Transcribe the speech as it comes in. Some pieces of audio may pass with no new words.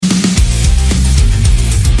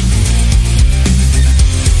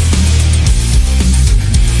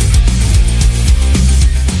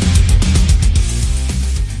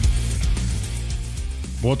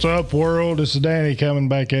What's up, world? This is Danny coming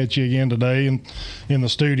back at you again today in the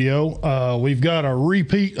studio. We've got a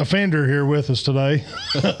repeat offender here with us today.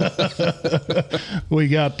 We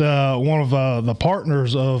got one of the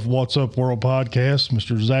partners of What's Up World podcast,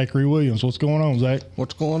 Mr. Zachary Williams. What's going on, Zach?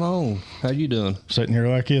 What's going on? How you doing? Sitting here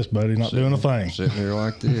like this, buddy, not doing a thing. Sitting here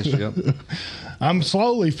like this, yep. I'm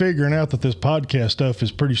slowly figuring out that this podcast stuff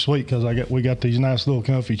is pretty sweet because we got these nice little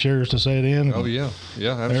comfy chairs to sit in. Oh yeah,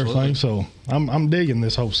 absolutely. Everything. So I'm digging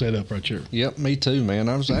this whole setup right here. Yep, me too, man.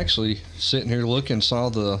 I was actually sitting here looking, saw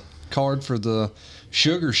the card for the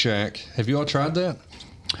Sugar Shack. Have you all tried that?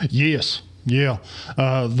 Yes. Yeah.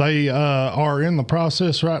 They are in the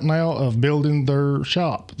process right now of building their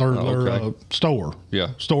shop, their store. Yeah.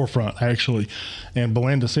 Storefront, actually. And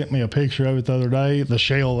Belinda sent me a picture of it the other day, the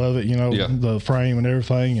shell of it, the frame and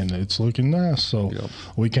everything, and it's looking nice. So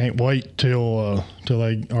we can't wait till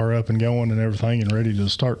they are up and going and everything and ready to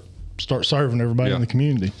start serving everybody in the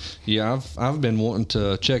community. Yeah, I've been wanting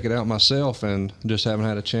to check it out myself and just haven't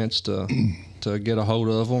had a chance to get a hold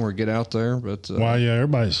of them or get out there. But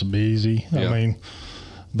everybody's busy. I mean,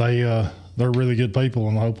 they're really good people,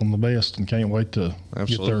 and I hope them the best, and can't wait to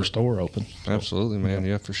get their store open. So, absolutely, man.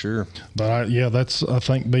 Yeah, for sure. But I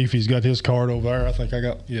think Beefy's got his card over there. I think I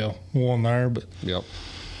got one there. But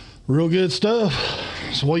real good stuff.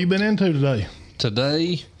 So what you been into today?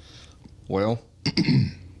 Today,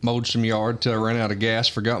 mowed some yard till I ran out of gas.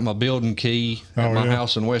 Forgot my building key at my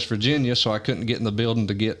house in West Virginia, so I couldn't get in the building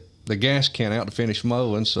to get the gas can out to finish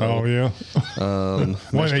mowing. So,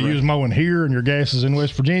 why you was mowing here and your gas is in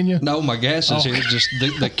West Virginia? No, my gas is here. Just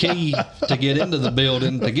the key to get into the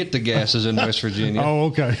building to get the gas is in West Virginia. Oh,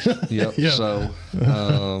 okay. Yep. Yeah. So,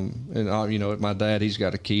 my dad, he's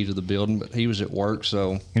got a key to the building, but he was at work,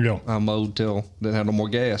 so I mowed till didn't have no more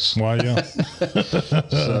gas. Why,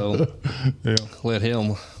 So,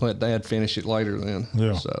 let Dad finish it later then.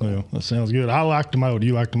 Yeah. So. That sounds good. I like to mow. Do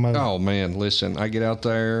you like to mow? Oh man, listen, I get out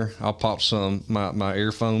there. I'll pop my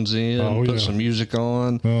earphones in, put some music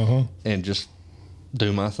on, and just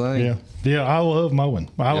do my thing. Yeah, I love mowing.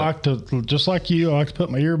 I like to, just like you, I like to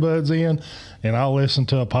put my earbuds in, and I'll listen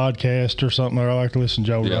to a podcast or something. Or I like to listen to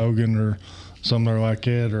Joe Rogan or something like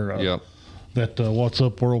that, or that What's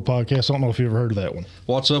Up World podcast. I don't know if you ever heard of that one.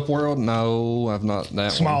 What's Up World? No, I've not.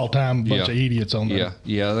 That small time bunch of idiots on there.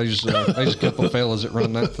 Yeah. There's a couple of fellas that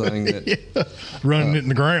run that thing that running it in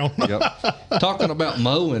the ground. Talking about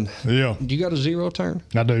mowing. Yeah. You got a zero turn?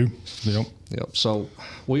 I do. Yep. So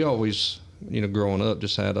we always, growing up,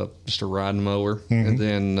 just had a riding mower, and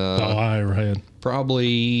then I ever had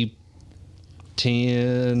probably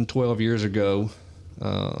 10, 12 years ago.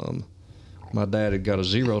 My dad had got a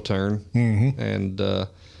zero turn, and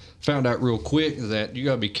found out real quick that you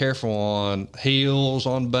got to be careful on hills,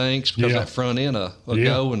 on banks, because that front end will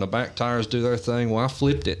go and the back tires do their thing. Well, I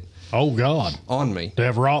flipped it. Oh God! On me. They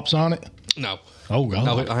have ROPS on it? No. Oh God!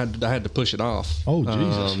 No, I had to push it off. Oh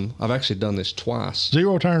Jesus! I've actually done this twice.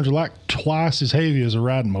 Zero turns are like twice as heavy as a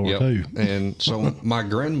riding mower too. And so my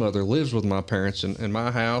grandmother lives with my parents, in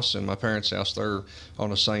my house and my parents' house. They're on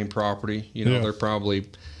the same property. They're probably,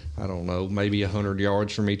 I don't know, maybe 100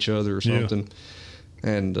 yards from each other or something.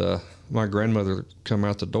 And my grandmother come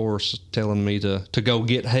out the door telling me to go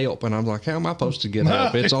get help. And I'm like, how am I supposed to get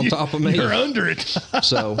help? It's on top of me. You're under it.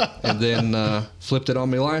 So, and then flipped it on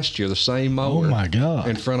me last year, the same mower. Oh, my God.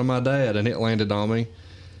 In front of my dad, and it landed on me.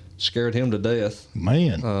 Scared him to death.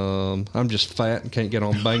 Man. I'm just fat and can't get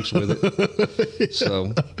on banks with it.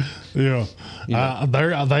 So. Yeah.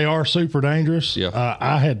 They are super dangerous. Yeah.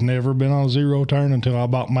 I had never been on a zero turn until I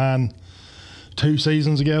bought mine 2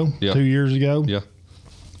 seasons ago, 2 years ago. Yeah.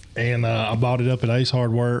 And I bought it up at Ace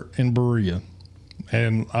Hardware in Berea.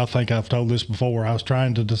 And I think I've told this before. I was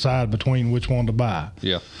trying to decide between which one to buy.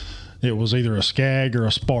 Yeah. It was either a Skag or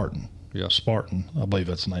a Spartan. Yeah. Spartan, I believe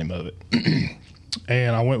that's the name of it.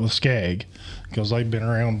 And I went with Skag because they've been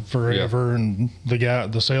around forever. And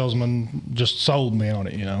the salesman just sold me on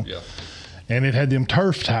it, Yeah. And it had them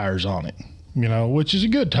turf tires on it, which is a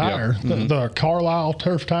good tire. Yeah. The Carlisle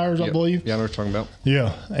turf tires, I believe. Yeah, I know what you're talking about.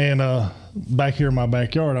 Yeah. And back here in my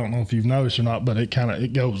backyard, I don't know if you've noticed or not, but it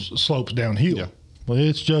slopes downhill. Yeah. But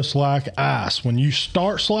it's just like ice. When you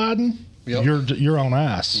start sliding, you're on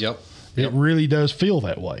ice. Yep. It really does feel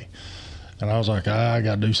that way. And I was like, I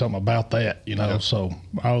got to do something about that, Yep. So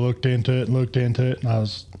I looked into it, and I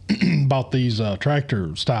bought these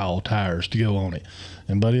tractor style tires to go on it.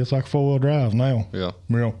 And buddy, it's like 4-wheel drive now. Yeah.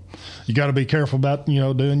 You got to be careful about,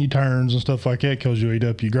 doing your turns and stuff like that because you'll eat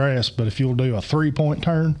up your grass. But if you'll do a 3-point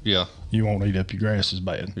turn, you won't eat up your grass as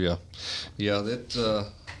bad. Yeah. Yeah.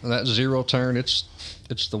 That zero turn, it's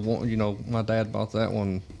the one, my dad bought that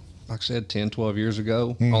one. like I said, 10, 12 years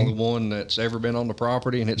ago. Only one that's ever been on the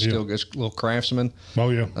property, and it still gets a little Craftsman. Oh,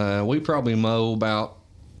 yeah. We probably mow about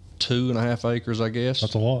 2.5 acres, I guess.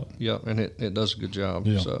 That's a lot. Yeah, and it does a good job.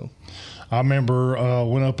 Yeah. So I remember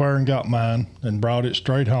went up there and got mine and brought it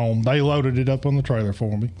straight home. They loaded it up on the trailer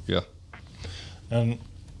for me. Yeah. And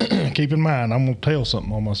keep in mind, I'm going to tell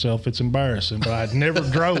something on myself. It's embarrassing, but I'd never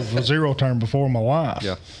drove a zero turn before in my life.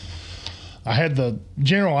 Yeah. I had the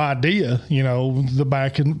general idea, you know, the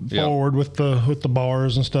back and forward with the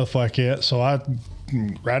bars and stuff like that. So I,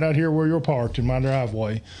 right out here where you're parked in my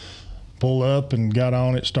driveway, pulled up and got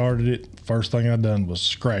on it, started it. First thing I done was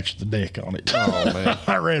scratch the deck on it. Oh, man.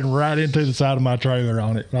 I ran right into the side of my trailer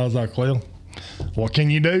on it. And I was like, well, what can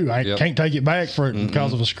you do? I can't take it back for it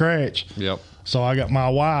because of a scratch. Yep. So I got my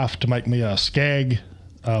wife to make me a SKAG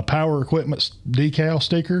power equipment decal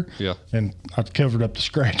sticker. Yeah. And I covered up the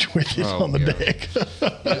scratch with it on the deck.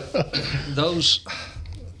 Those,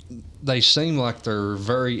 they seem like they're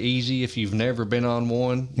very easy if you've never been on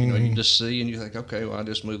one. You know, you just see and you think, okay, well, I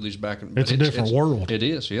just move these back. It's a different world. It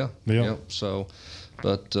is, yeah. Yeah. So,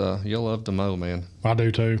 but you'll love to mow, man. I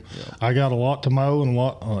do too. Yeah. I got a lot to mow and a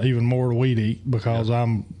lot, even more to weed eat because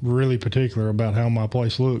I'm really particular about how my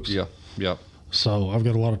place looks. Yeah. Yeah. So I've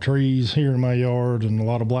got a lot of trees here in my yard and a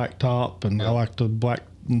lot of blacktop, and I like to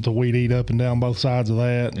weed eat up and down both sides of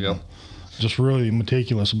that. Yeah. Just really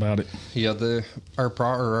meticulous about it. Yeah,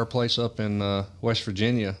 our place up in West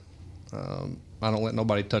Virginia, I don't let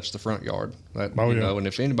nobody touch the front yard. Know, and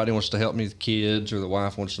if anybody wants to help me, the kids or the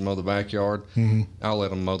wife wants to mow the backyard, I'll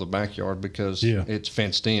let them mow the backyard because it's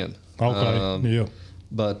fenced in. Okay.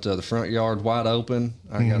 But the front yard wide open,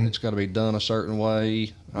 it's got to be done a certain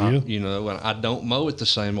way. You know, and I don't mow it the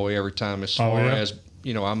same way every time as far as,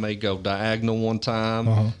 you know, I may go diagonal one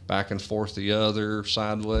time, back and forth the other,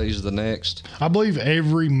 sideways the next. I believe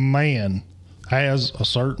every man has a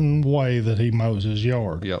certain way that he mows his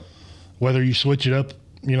yard. Yep. Whether you switch it up,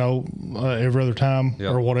 you know, every other time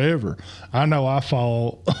or whatever. I know I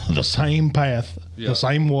follow the same path, the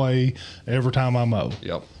same way every time I mow.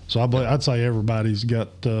 Yep. So I'd say everybody's got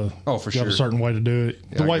a certain way to do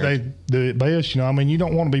it. The way they do it best, you know. I mean, you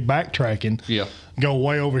don't want to be backtracking. Yeah. Go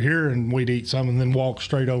way over here and weed eat some, and then walk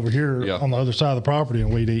straight over here on the other side of the property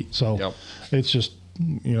and weed eat. So it's just,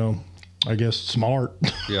 you know, I guess smart.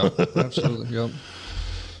 Yeah, absolutely.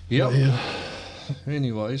 Yep. Yeah.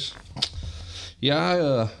 Anyways,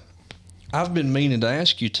 I've been meaning to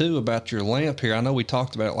ask you too about your lamp here. I know we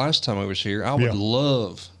talked about it last time I was here. I would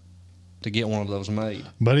love to get one of those made.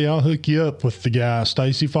 Buddy, I'll hook you up with the guy,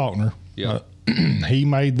 Stacy Faulkner. Yeah. He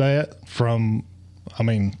made that from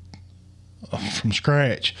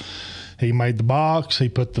scratch. He made the box. He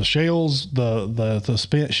put the shells, the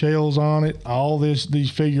spent shells on it. All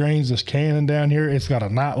these figurines, this cannon down here, it's got a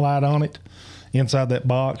night light on it inside that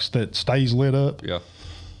box that stays lit up. Yeah.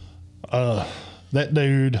 That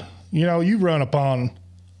dude, you know, you run upon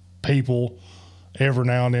people every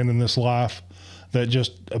now and then in this life that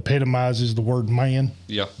just epitomizes the word man.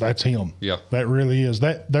 Yeah. That's him. Yeah. That really is.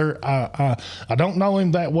 I don't know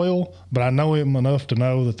him that well, but I know him enough to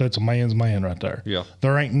know that that's a man's man right there. Yeah.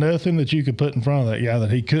 There ain't nothing that you could put in front of that guy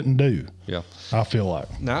that he couldn't do. Yeah. I feel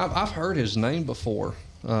like. Now, I've heard his name before.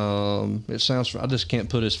 It sounds, I just can't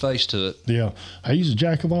put his face to it. Yeah. He's a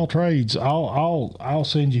jack of all trades. I'll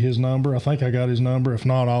send you his number. I think I got his number. If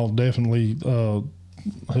not, I'll definitely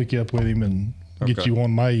hook you up with him and get you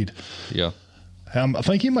one made. Yeah. I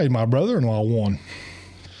think he made my brother-in-law one.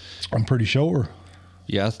 I'm pretty sure.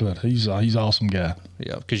 Yeah, but he's an awesome guy.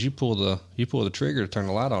 Yeah, because you pull the trigger to turn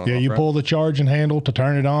the light on. Yeah, you pull the charging handle to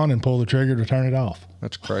turn it on, and pull the trigger to turn it off.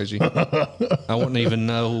 That's crazy. I wouldn't even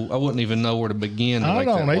know where to begin. I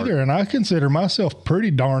don't either, and I consider myself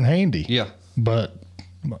pretty darn handy. Yeah, but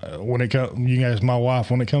when it comes, you can ask my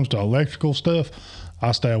wife. When it comes to electrical stuff,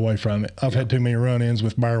 I stay away from it. I've had too many run-ins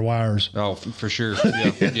with bare wires. Oh, for sure.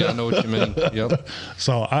 Yeah, I know what you mean. Yep.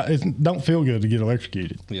 So it don't feel good to get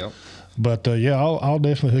electrocuted. Yep. But I'll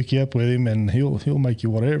definitely hook you up with him, and he'll make you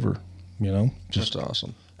whatever. You know, just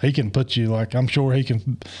awesome. He can put you I'm sure he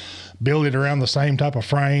can build it around the same type of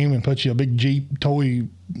frame and put you a big toy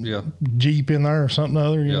Jeep in there or something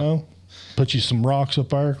other. You know, put you some rocks up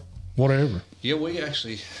there, whatever. Yeah, we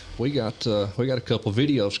got a couple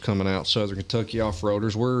videos coming out. Southern Kentucky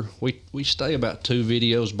Off-Roaders. We stay about 2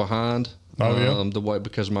 videos behind. The way,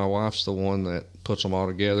 because my wife's the one that puts them all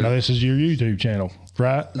together. Now this is your YouTube channel,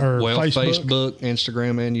 right? Or Facebook,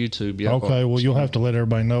 Instagram, and YouTube. Yep. Okay. Well, you'll have to let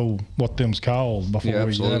everybody know what them's called before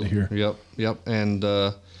we get out of here. Yep. And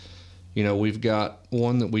you know, we've got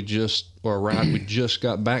one that we just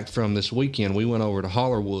got back from this weekend. We went over to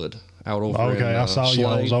Hollerwood. Out over in I saw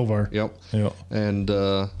y'all's over. Yep. And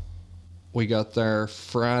We got there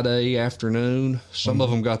Friday afternoon. Some of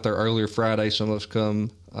them got there earlier Friday. Some of us come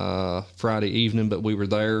Friday evening, but we were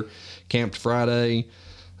there, camped Friday,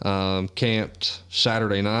 camped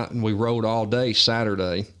Saturday night, and we rode all day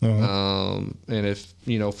Saturday. And if,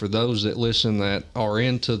 for those that listen that are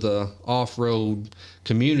into the off-road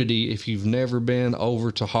community, if you've never been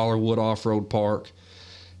over to Hollerwood Off-Road Park,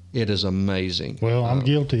 it is amazing. Well, I'm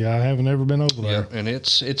guilty. I haven't ever been over there. Yeah, and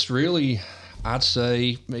it's really, I'd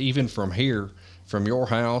say, even from here, from your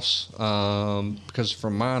house, because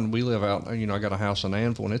from mine, we live out, I got a house in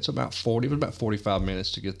Anvil, and it's about 45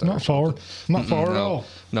 minutes to get there. Not far. Not far at all.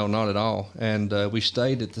 No, not at all. And we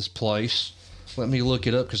stayed at this place. Let me look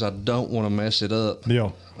it up because I don't want to mess it up.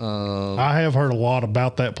 Yeah. I have heard a lot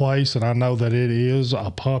about that place, and I know that it is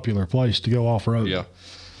a popular place to go off-road. Yeah.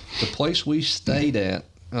 The place we stayed at,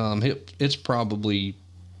 it's probably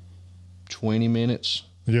 20 minutes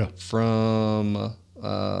from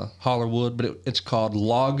Hollerwood, but it's called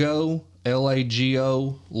Lago,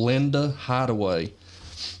 Lago, Linda Hideaway.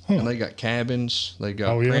 And they got cabins. They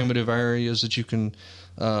got primitive areas that you can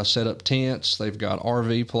set up tents. They've got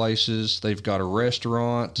RV places. They've got a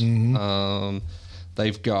restaurant.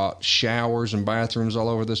 They've got showers and bathrooms all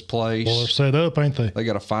over this place. Well, they're set up, ain't they? They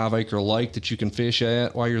got a 5-acre lake that you can fish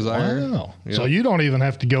at while you're there. Wow. Yep. So you don't even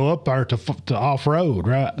have to go up there to off-road,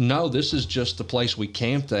 right? No, this is just the place we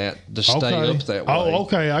camped at to stay up that way. Oh,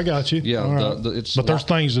 okay. I got you. Yeah. Right. But there's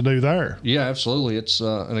things to do there. Yeah, absolutely. It's,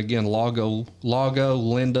 and again, Lago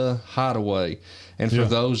Linda Hideaway. And for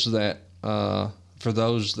those that, I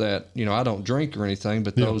don't drink or anything,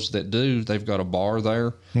 but those that do, they've got a bar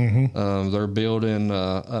there. They're building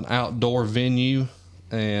an outdoor venue,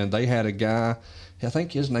 and they had a guy, I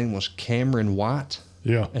think his name was Cameron White.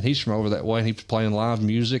 Yeah. And he's from over that way, and he was playing live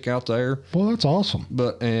music out there. Well, that's awesome.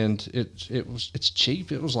 It's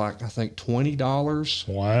cheap. It was like, I think, $20.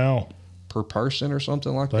 Wow. Per person or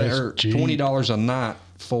something like that's that. Or cheap. $20 a night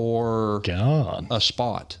for a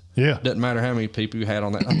spot. Yeah. Doesn't matter how many people you had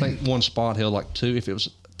on that. I think one spot held like two. If it was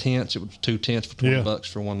tents, it was 2 tents for $20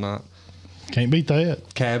 for one night. Can't beat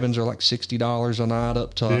that. Cabins are like $60 a night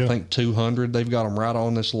up to I think $200. They've got them right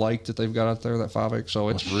on this lake that they've got out there, that 5-acre. So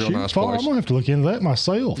it's a real nice place. I'm gonna have to look into that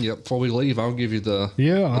myself. Yep. Before we leave, I'll give you the.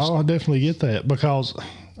 Yeah, I'll definitely get that, because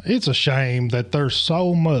it's a shame that there's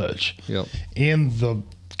so much in the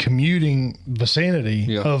commuting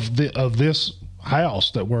vicinity of this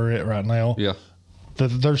house that we're at right now. Yeah.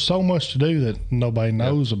 There's so much to do that nobody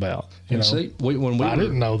knows about. See, I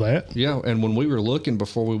didn't know that. Yeah, and when we were looking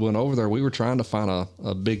before we went over there, we were trying to find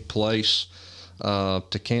a big place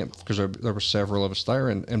to camp, because there were several of us there.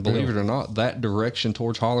 And believe it or not, that direction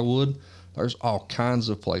towards Hollerwood, there's all kinds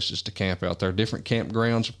of places to camp out there, different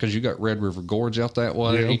campgrounds, because you got Red River Gorge out that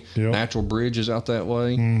way, Natural Bridge is out that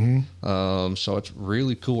way. So it's a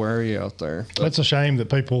really cool area out there. That's a shame that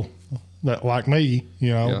people that, like me,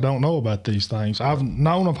 don't know about these things. I've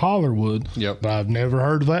known of Hollerwood, but I've never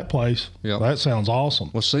heard of that place. That sounds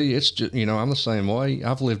awesome. Well, see, it's just, I'm the same way.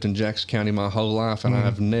 I've lived in Jackson County my whole life, and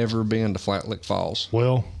I've never been to Flat Lick Falls.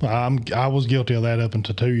 Well, I was guilty of that up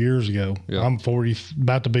until 2 years ago. I'm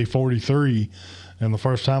about to be 43, and the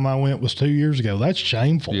first time I went was 2 years ago. That's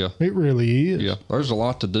shameful. It really is. Yeah, there's a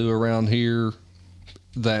lot to do around here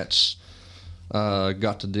that's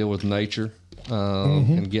got to deal with nature.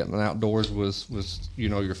 And getting outdoors with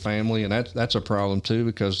your family, and that's a problem too,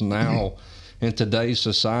 because now in today's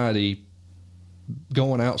society,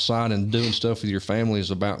 going outside and doing stuff with your family is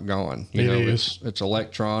about gone. It's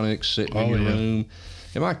electronics, sitting in your room,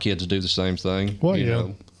 and my kids do the same thing.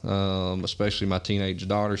 Well, especially my teenage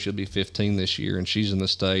daughter. She'll be 15 this year, and she's in the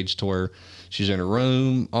stage to where she's in her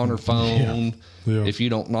room on her phone. If you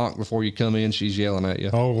don't knock before you come in, she's yelling at you.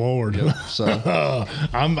 Oh Lord! So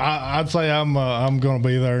I'd say I'm going to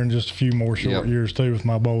be there in just a few more short years too with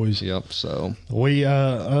my boys. So we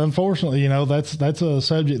unfortunately, that's a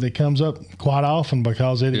subject that comes up quite often,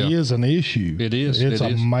 because it is an issue. It is. It's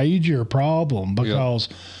a major problem, because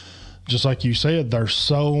just like you said, there's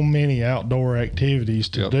so many outdoor activities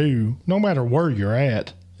to do, no matter where you're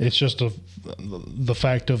at. It's just the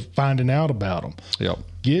fact of finding out about them.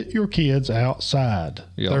 Get your kids outside.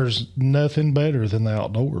 There's nothing better than the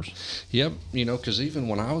outdoors. Because even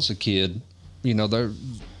when I was a kid,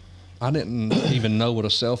 I didn't even know what a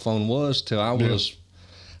cell phone was till I was.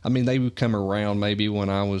 I mean, they would come around maybe when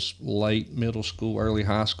I was late middle school, early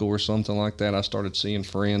high school, or something like that. I started seeing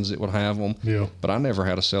friends that would have them. But I never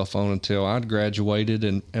had a cell phone until I'd graduated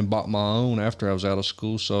and bought my own after I was out of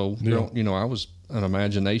school. So, I was an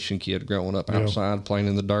imagination kid growing up outside, playing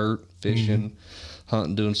in the dirt, fishing,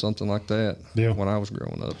 hunting, doing something like that when I was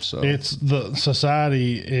growing up. So it's the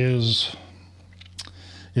society is,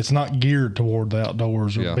 it's not geared toward the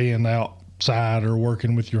outdoors or being outside or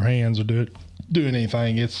working with your hands or doing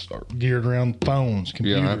anything. It's geared around phones,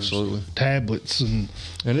 computers, absolutely, tablets, and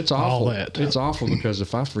it's awful. All that. It's awful because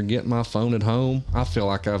if I forget my phone at home, I feel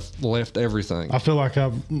like I've left everything. I feel like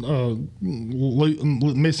I'm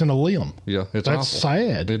missing a limb. Yeah, that's awful.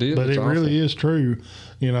 Sad. It is, but it really is true.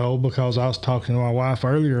 Because I was talking to my wife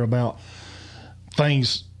earlier about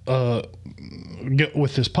things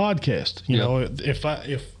with this podcast.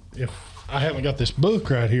 If I haven't got this book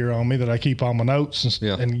right here on me that I keep all my notes,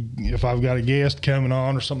 and if I've got a guest coming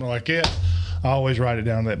on or something like that, I always write it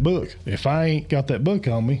down in that book. If I ain't got that book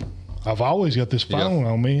on me, I've always got this phone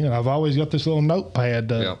on me, and I've always got this little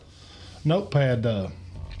notepad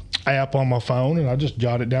app on my phone, and I just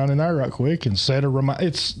jot it down in there right quick and set a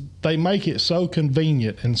reminder. They make it so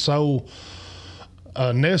convenient and so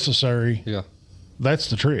necessary. Yeah, that's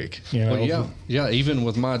the trick. Well, even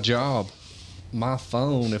with my job, my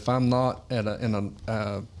phone, if I'm not in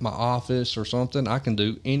my office or something, I can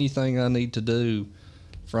do anything I need to do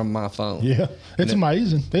from my phone. Yeah, it's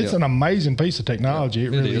amazing. It's an amazing piece of technology.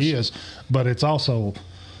 It really is. But it's also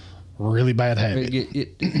really bad habit.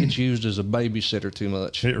 It gets used as a babysitter too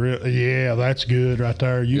much. That's good right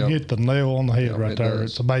there. You hit the nail on the head right there.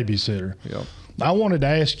 Does. It's a babysitter. Yep. I wanted to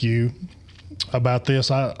ask you about this.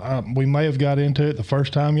 We may have got into it the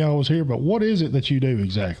first time y'all was here, but what is it that you do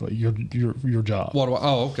exactly? Your job. What do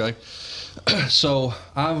okay. So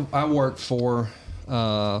I work for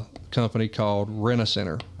a company called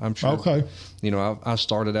Rent-A-Center. I'm sure. Okay. I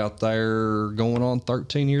started out there going on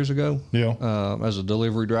 13 years ago. Yeah. As a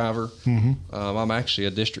delivery driver. Mm-hmm. I'm actually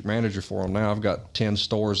a district manager for them now. I've got 10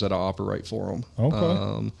 stores that I operate for them.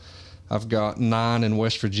 Okay. I've got 9 in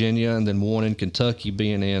West Virginia and then 1 in Kentucky,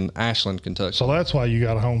 being in Ashland, Kentucky. So that's why you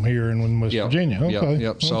got a home here in West Virginia. Okay.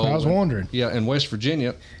 Yep. So I was wondering. Yeah, in West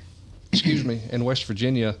Virginia, in West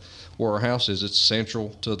Virginia, where our house is, it's central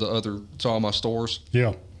to all my stores.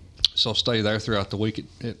 Yeah. So I'll stay there throughout the week.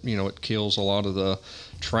 It kills a lot of the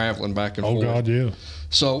traveling back and forth. Oh God, yeah.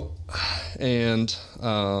 So, and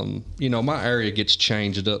my area gets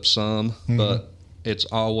changed up some, but it's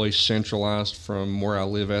always centralized from where I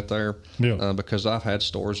live at there. Yeah. Because I've had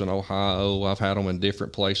stores in Ohio, I've had them in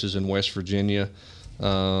different places in West Virginia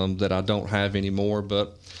that I don't have anymore.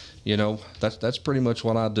 But that's pretty much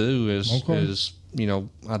what I do. Is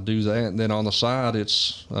I do that, and then on the side,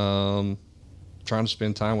 it's trying to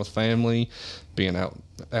spend time with family, being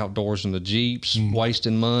outdoors in the Jeeps,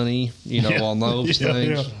 wasting money, on those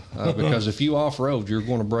things. Because if you off-road, you're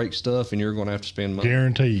going to break stuff and you're going to have to spend money.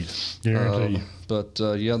 Guaranteed.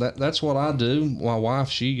 That's what I do. My wife,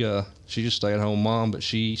 she just stay-at-home mom, but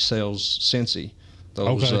she sells Scentsy.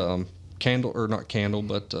 Those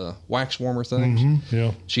wax warmer things. Mm-hmm.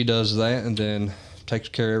 Yeah. She does that, and then takes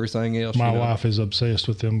care of everything else. My wife is obsessed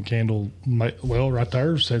with them candle. Well, right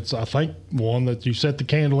there, it's I think one that you set the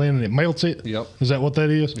candle in and it melts it. Yep. Is that what that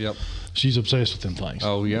is? Yep. She's obsessed with them things.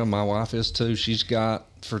 Oh yeah, my wife is too. She's got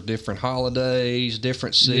for different holidays,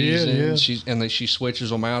 different seasons. Yeah. She switches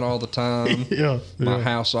them out all the time. My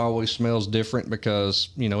house always smells different because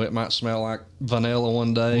it might smell like vanilla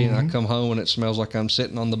one day, and I come home and it smells like I'm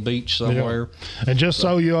sitting on the beach somewhere. Yeah. And just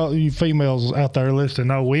so you females out there listening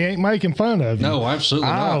know, we ain't making fun of you. No, absolutely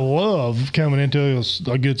not. I love coming into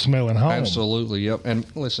a good smelling home. Absolutely, yep. And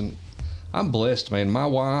listen, I'm blessed, man. My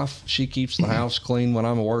wife, she keeps the house clean when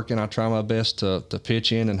I'm working. I try my best to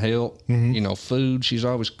pitch in and help. Food, she's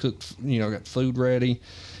always cooked, got food ready.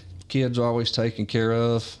 Kids are always taken care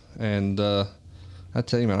of. And I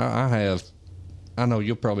tell you, man, I know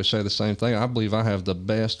you'll probably say the same thing. I believe I have the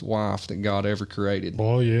best wife that God ever created.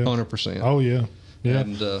 Oh, yeah. 100%. Oh, yeah. Yeah.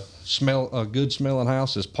 And a good smelling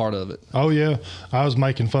house is part of it. Oh, yeah. I was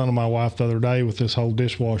making fun of my wife the other day with this whole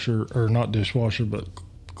dishwasher, or not dishwasher, but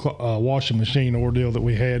washing machine ordeal that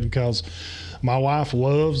we had, because my wife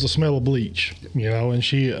loves the smell of bleach, and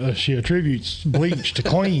she attributes bleach to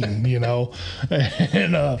clean, and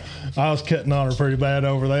I was cutting on her pretty bad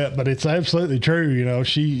over that, but it's absolutely true.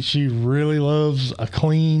 She really loves a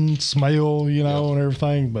clean smell, and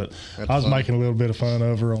everything. But I was making a little bit of fun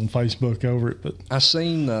of her on Facebook over it. But I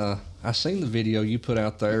seen the video you put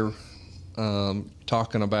out there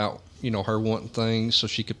talking about her wanting things so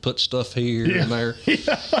she could put stuff here and there.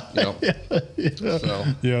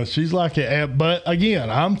 Yeah, she's like it. But again,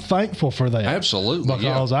 I'm thankful for that. Absolutely.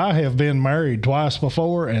 Because I have been married twice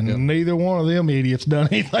before, and neither one of them idiots done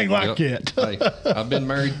anything like it. Hey, I've been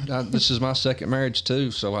married. This is my second marriage too,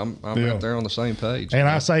 so I'm right there on the same page. And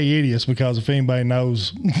I say idiots because if anybody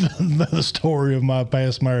knows the story of my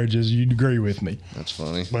past marriages, you'd agree with me. That's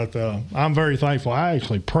funny. But I'm very thankful. I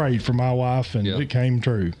actually prayed for my wife, and it came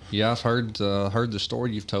true. Yeah, Yeah, I've heard the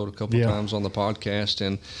story you've told a couple of times on the podcast,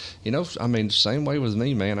 and I mean, same way with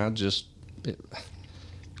me, man.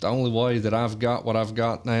 The only way that I've got what I've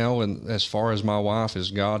got now, and as far as my wife, is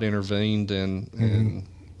God intervened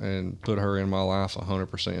and put her in my life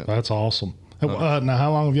 100%. That's awesome. Now,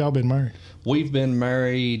 how long have y'all been married? We've been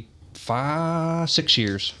married 6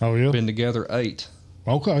 years. Oh yeah. Been together 8.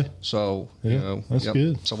 Okay. So that's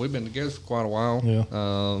good. So we've been together for quite a while. Yeah.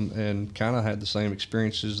 And kind of had the same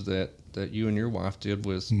experiences that you and your wife did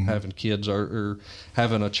with having kids or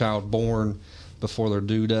having a child born before their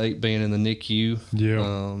due date, being in the NICU. Yeah.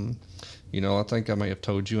 I think I may have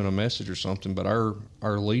told you in a message or something, but our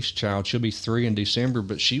least child, she'll be 3 in December,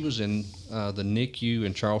 but she was in the NICU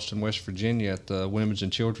in Charleston, West Virginia at the Women's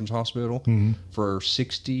and Children's Hospital for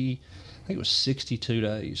 62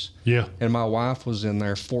 days. Yeah. And my wife was in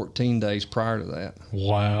there 14 days prior to that.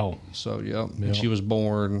 Wow. So, and she was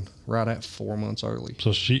born right at 4 months early.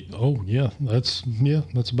 So that's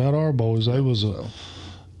about our boys. They was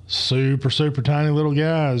super, super tiny little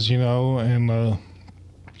guys, and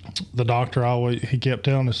the doctor he kept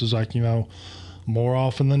telling us is like, more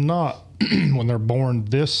often than not, when they're born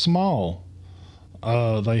this small,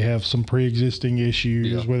 they have some pre-existing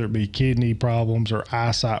issues, whether it be kidney problems or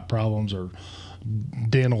eyesight problems or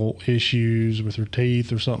dental issues with their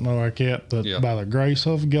teeth or something like that. But by the grace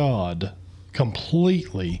of God,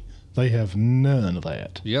 completely, they have none of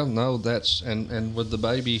that. Yeah, no, that's and with the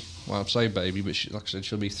baby, well, I say baby, but like I said,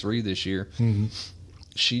 she'll be 3 this year. Mm-hmm.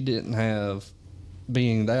 She didn't have,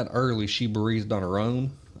 being that early, she breathed on her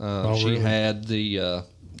own. She really? had the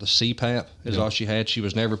CPAP is all she had. She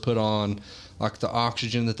was never put on like the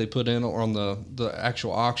oxygen that they put in or on the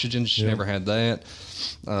actual oxygen. She never had that.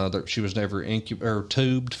 She was never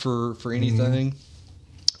tubed for anything.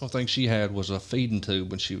 The thing she had was a feeding tube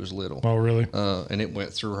when she was little. Oh, really? And it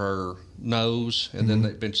went through her nose, and then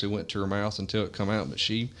it eventually went to her mouth until it come out. But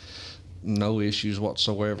no issues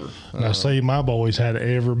whatsoever. Now, see, my boys had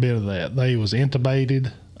every bit of that. They was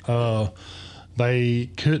intubated. They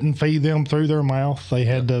couldn't feed them through their mouth. They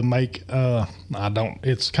had to make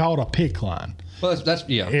it's called a PICC line. Well, that's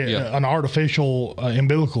an artificial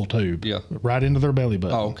umbilical tube. Yeah. Right into their belly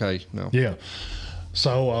button. Oh, okay. No. Yeah.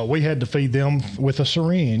 So we had to feed them with a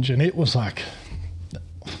syringe, and it was like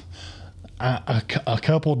a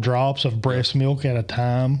couple drops of breast milk at a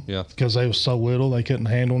time. Yeah. Because they was so little, they couldn't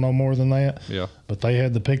handle no more than that. Yeah. But they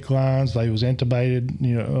had the PICC lines. They was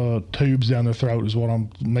intubated. Tubes down their throat is what I'm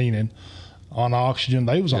meaning. On oxygen.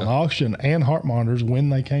 They was on oxygen and heart monitors when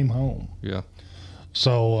they came home. Yeah.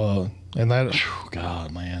 So, and that,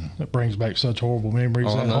 God, man, that brings back such horrible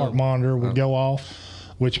memories. That heart monitor would go off,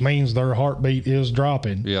 which means their heartbeat is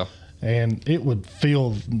dropping. Yeah. And it would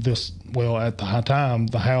feel this, at the time,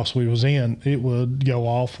 the house we was in, it would go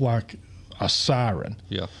off like a siren.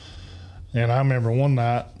 Yeah. And I remember one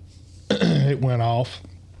night it went off,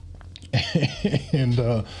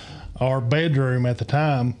 and our bedroom at the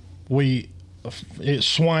time, it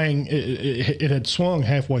had swung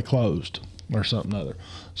halfway closed or something other.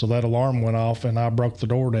 So that alarm went off, and I broke the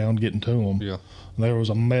door down getting to them. Yeah. There was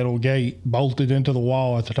a metal gate bolted into the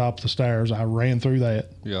wall at the top of the stairs. I ran through that,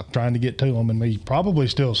 trying to get to them, and he probably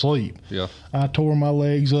still asleep. Yeah. I tore my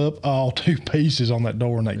legs up all 2 pieces on that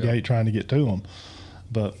door and that gate trying to get to them.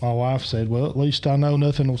 But my wife said, well, at least I know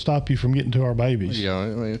nothing will stop you from getting to our babies.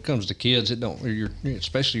 Yeah, when it comes to kids,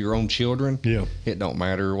 especially your own children, it don't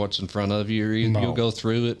matter what's in front of you. You'll go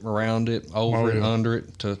through it, around it, over it, under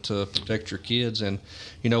it to protect your kids. And,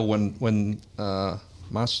 when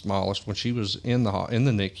my smallest, when she was in the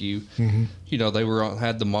NICU, they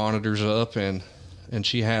had the monitors up, and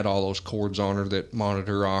she had all those cords on her that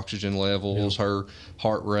monitor oxygen levels, her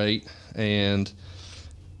heart rate, and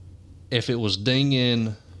if it was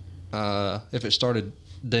dinging, if it started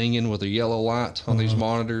dinging with a yellow light on these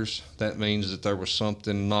monitors, that means that there was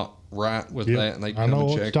something not right with that, and they'd come and check. I know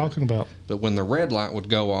what you're talking about. But when the red light would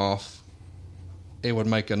go off, it would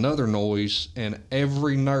make another noise, and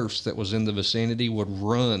every nurse that was in the vicinity would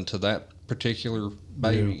run to that particular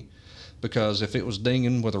baby. Yeah. Because if it was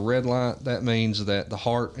dinging with a red light, that means that the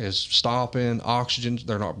heart is stopping, oxygen,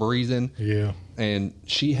 they're not breathing. Yeah. And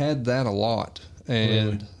she had that a lot.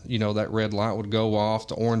 And, that red light would go off,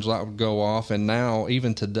 the orange light would go off. And now,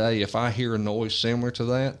 even today, if I hear a noise similar to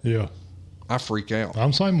that, I freak out.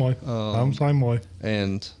 I'm same way.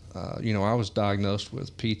 And, I was diagnosed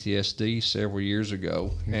with PTSD several years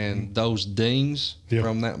ago. And those dings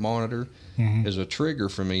from that monitor is a trigger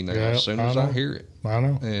for me now as soon as I hear it. I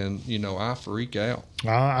know. And, I freak out.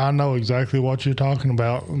 I know exactly what you're talking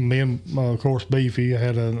about. Me and, of course, Beefy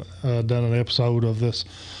had done an episode of this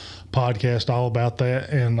podcast all about that,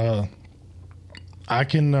 and I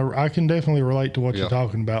can definitely relate to what you're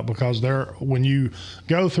talking about, because when you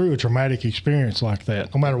go through a traumatic experience like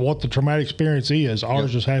that, no matter what the traumatic experience is,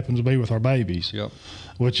 ours just happens to be with our babies,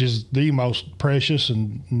 which is the most precious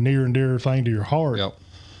and near and dear thing to your heart.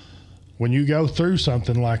 When you go through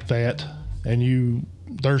something like that, and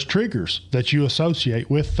there's triggers that you associate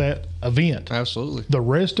with that event. Absolutely. The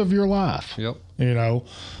rest of your life. You know,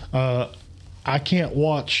 I can't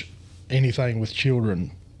watch anything with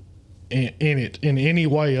children in it in any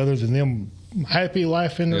way other than them happy,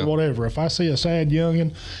 laughing, or whatever. If I see a sad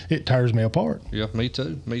youngin', it tears me apart. Yeah, me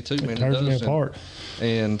too, man. It tears me apart.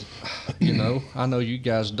 And you know, I know you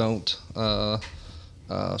guys don't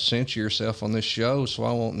censor yourself on this show, so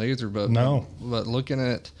I won't neither. But but looking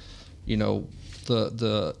at, you know,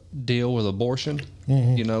 the deal with abortion,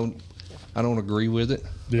 you know, I don't agree with it.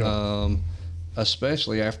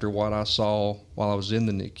 Especially after what I saw while I was in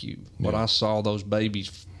the NICU, what I saw those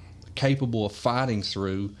babies capable of fighting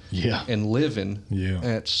through and living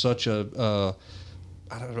at such a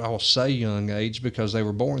I'll say young age, because they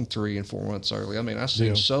were born 3 and 4 months early. I mean, I've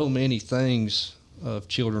seen so many things of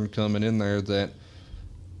children coming in there that,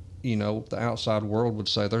 you know, the outside world would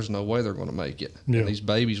say there's no way they're going to make it. And these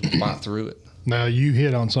babies will fight through it. Now, you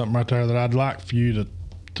hit on something right there that I'd like for you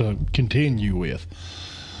to continue with.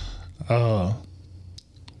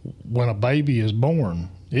 When a baby is born,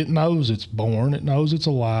 it knows it's born, it knows it's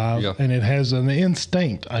alive, and it has an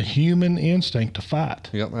instinct, a human instinct to fight.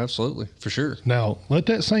 Yep, absolutely, for sure. Now, let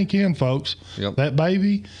that sink in, folks. That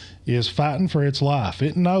baby is fighting for its life.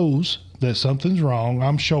 It knows that something's wrong,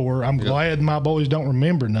 I'm sure. I'm glad my boys don't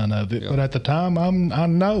remember none of it, but at the time, I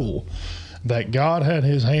know that God had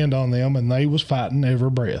his hand on them, and they was fighting every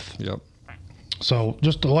breath. So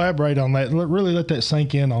just elaborate on that. Really let that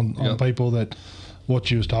sink in on people, that what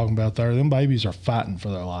you was talking about there. Them babies are fighting for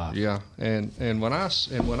their life. And when I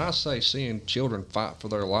say seeing children fight for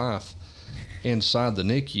their life inside the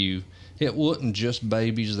NICU, it wasn't just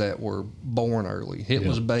babies that were born early. It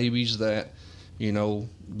was babies that, you know,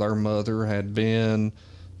 their mother had been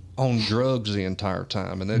on drugs the entire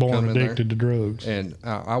time, and they'd born come in addicted to drugs. And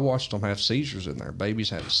I watched them have seizures in there. Babies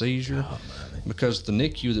had a seizure because the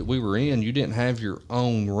NICU that we were in, you didn't have your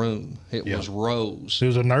own room. It was rows. It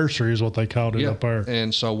was a nursery, is what they called it up there.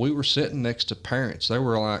 And so we were sitting next to parents. There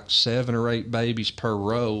were like 7 or 8 babies per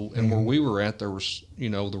row, and where we were at, there was, you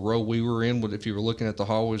know, the row we were in, if you were looking at the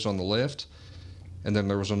hallways on the left, and then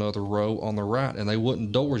there was another row on the right, and they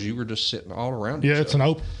wasn't doors. You were just sitting all around each it's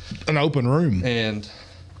other. an open room. And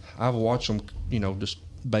I've watched them, you know, just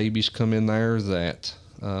babies come in there that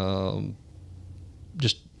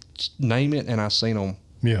just name it, and I've seen them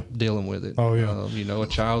dealing with it. You know,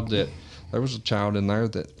 there was a child in there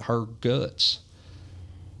that her guts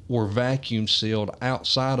were vacuum sealed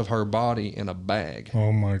outside of her body in a bag.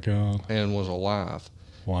 Oh, my God. And was alive.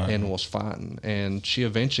 Wow. And was fighting. And she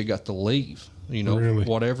eventually got to leave. You know,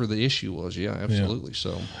 whatever the issue was. Yeah, absolutely.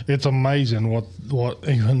 So it's amazing what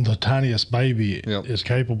even the tiniest baby is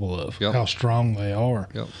capable of, how strong they are.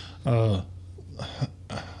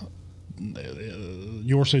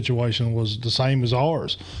 Your situation was the same as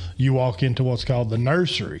ours. You walk into what's called the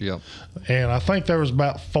nursery, and I think there was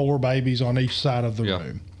about 4 babies on each side of the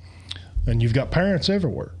room. And you've got parents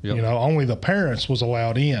everywhere. You know, only the parents was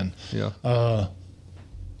allowed in. 2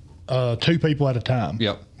 people at a time.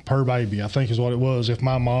 Per baby, I think is what it was. If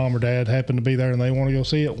my mom or dad happened to be there and they want to go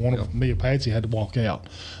see it, one of me or Patsy had to walk out,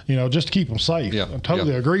 you know, just to keep them safe. I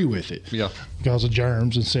totally agree with it. Because of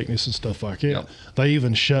germs and sickness and stuff like that. They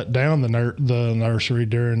even shut down the nursery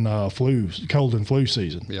during cold and flu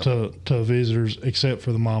season to visitors, except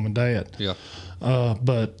for the mom and dad.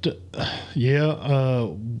 But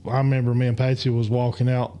I remember me and Patsy was walking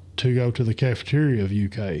out to go to the cafeteria of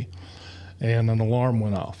UK, and an alarm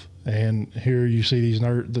went off. And here you see these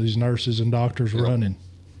nurses and doctors running,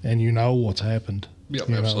 and you know what's happened.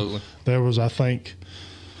 Absolutely. There was, I think,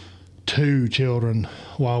 2 children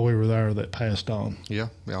while we were there that passed on.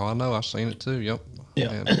 I know. I've seen it too.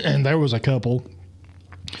 And there was a couple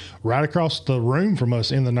right across the room from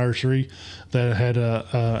us in the nursery that had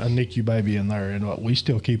a NICU baby in there, and we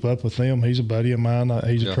still keep up with them. He's a buddy of mine.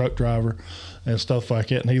 He's a truck driver and stuff like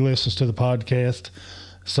that, and he listens to the podcast.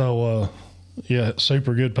 So,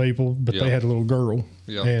 super good people, but they had a little girl,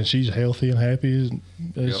 and she's healthy and happy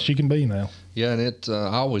as she can be now. And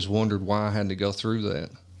I always wondered why I had to go through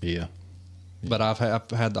that. But I've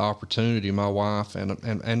had the opportunity, my wife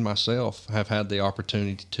and myself have had the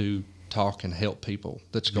opportunity to talk and help people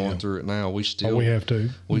that's going through it now. We have to.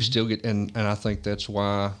 We still get, and I think that's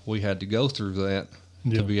why we had to go through that,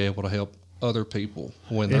 to be able to help other people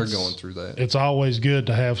when they're going through that. It's always good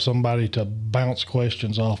to have somebody to bounce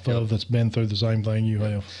questions off of that's been through the same thing you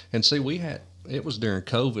have. And see, it was during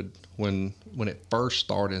COVID when it first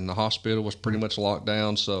started, and the hospital was pretty much locked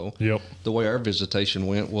down. So the way our visitation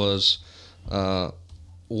went was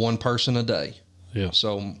one person a day. Yeah.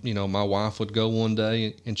 So, my wife would go one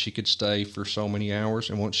day and she could stay for so many hours.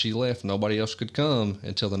 And once she left, nobody else could come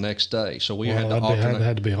until the next day. So we had to alternate. That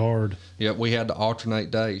had to be hard. Yeah, we had to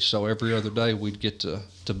alternate days. So every other day we'd get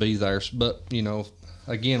to be there. But,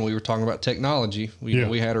 again, we were talking about technology.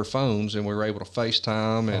 We had our phones and we were able to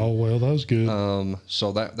FaceTime. And, oh, well, that was good.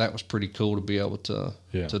 So that was pretty cool to be able to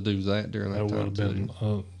do that during that time. That would have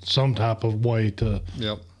been some type of way to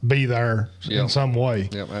be there in some way.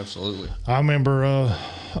 Yep, absolutely. I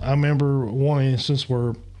remember one instance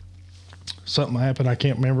where something happened. I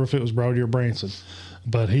can't remember if it was Brody or Branson,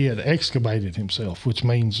 but he had extubated himself, which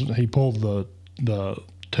means he pulled the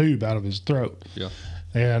tube out of his throat. Yeah.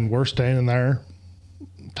 And we're standing there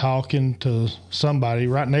talking to somebody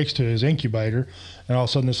right next to his incubator, and all of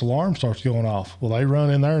a sudden this alarm starts going off. Well, they run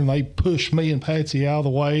in there and they push me and Patsy out of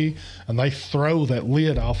the way, and they throw that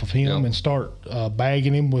lid off of him and start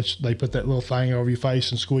bagging him, which they put that little thing over your face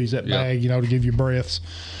and squeeze that bag, to give you breaths.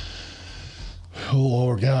 Oh,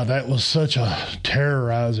 Lord God, that was such a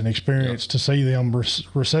terrorizing experience to see them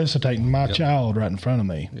resuscitating my child right in front of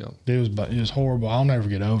me. It was horrible. I'll never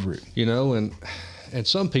get over it. And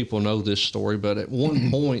some people know this story, but at one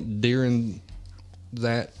point during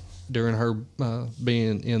her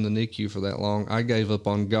being in the NICU for that long, I gave up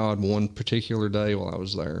on God one particular day while I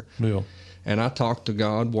was there. Yeah. And I talked to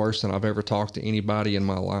God worse than I've ever talked to anybody in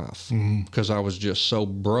my life because I was just so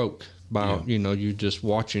broke by, you just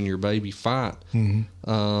watching your baby fight.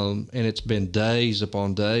 And it's been days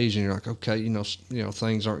upon days, and you're like, okay,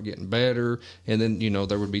 things aren't getting better. And then,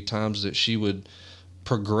 there would be times that she would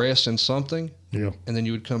progress in something, and then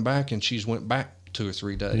you would come back and she's went back 2 or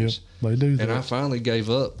 3 days. They do that. And I finally gave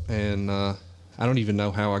up, and I don't even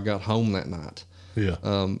know how I got home that night.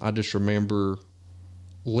 I just remember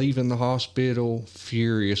leaving the hospital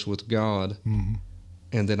furious with God,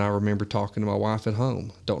 and then I remember talking to my wife at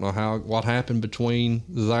home. Don't know what happened between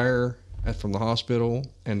there from the hospital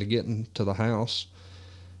and to getting to the house,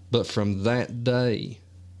 but from that day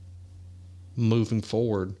moving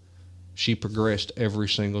forward, she progressed every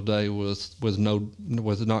single day with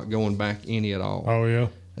not going back any at all. Oh yeah.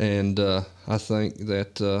 And I think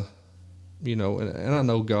that and I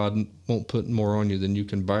know God won't put more on you than you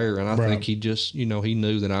can bear. And I think He just He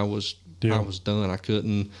knew that I was done. I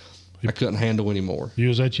couldn't handle anymore. You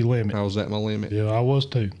was at your limit. I was at my limit. Yeah, I was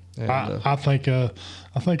too. And, I think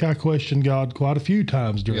I questioned God quite a few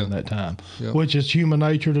times during that time, which is human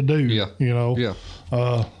nature to do. Yeah.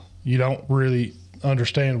 You don't really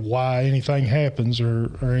understand why anything happens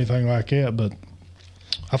or anything like that, but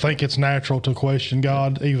I think it's natural to question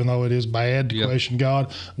God, even though it is bad to question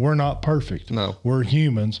God. We're not perfect. No. We're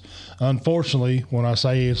humans. Unfortunately, when I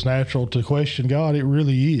say it's natural to question God, it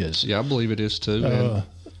really is. Yeah, I believe it is too.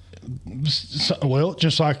 Well,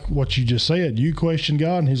 just like what you just said, you question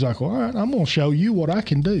God, and He's like, well, all right, I'm going to show you what I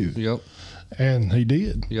can do. Yep. And He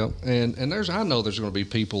did. Yep. And I know there's going to be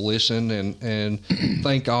people listen and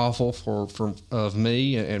think awful of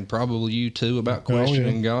me and probably you too about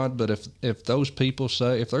questioning God. But if there's people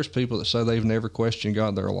that say they've never questioned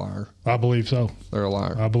God, they're a liar. I believe so. They're a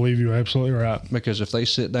liar. I believe you're absolutely right. Because if they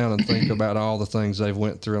sit down and think about all the things they've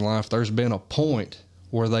went through in life, there's been a point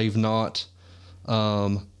where they've not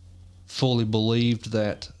fully believed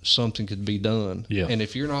that something could be done. Yeah. And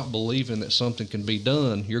if you're not believing that something can be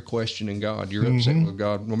done, you're questioning God. You're upset with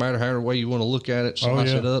God. No matter how way you want to look at it, slice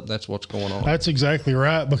it up, that's what's going on. That's exactly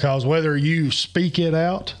right, because whether you speak it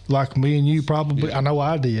out, like me and you probably, I know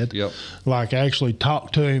I did, like actually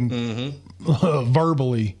talk to Him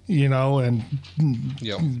verbally, and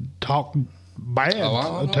talk bad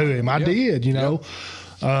to Him. I did,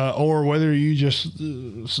 or whether you just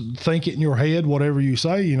think it in your head, whatever you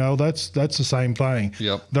say, that's the same thing.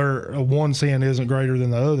 Yep. One sin isn't greater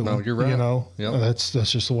than the other one. No, you're right. That's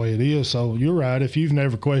just the way it is. So you're right. If you've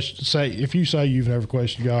never if you say you've never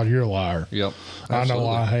questioned God, you're a liar. Yep. Absolutely. I know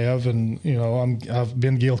I have, and I've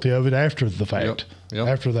been guilty of it after the fact. Yep.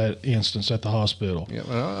 After that instance at the hospital. Yeah,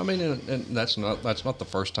 I mean, and that's not the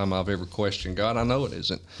first time I've ever questioned God. I know it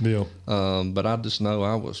isn't. Yeah. But I just know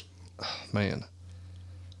I was, man.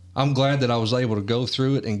 I'm glad that I was able to go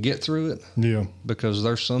through it and get through it. Yeah. Because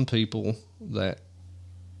there's some people that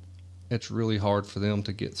it's really hard for them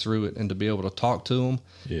to get through it, and to be able to talk to them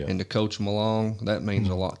and to coach them along, that means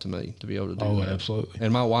a lot to me, to be able to do that. Oh, absolutely.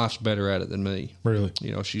 And my wife's better at it than me. Really?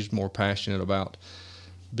 She's more passionate about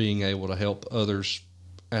being able to help others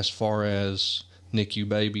as far as NICU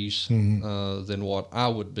babies than what I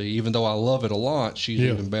would be. Even though I love it a lot, she's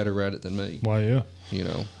even better at it than me. Well, yeah. You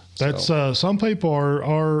know. That's some people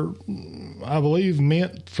are, I believe,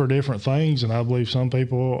 meant for different things, and I believe some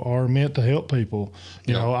people are meant to help people.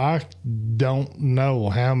 You know, I don't know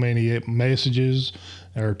how many messages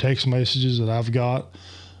or text messages that I've got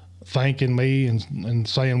thanking me and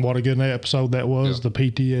saying what a good episode that was, the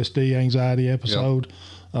PTSD anxiety episode.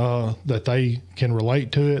 That they can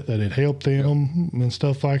relate to it, that it helped them and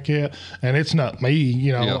stuff like that. And it's not me,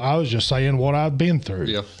 you know, I was just saying what I've been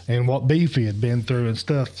through and what Beefy had been through and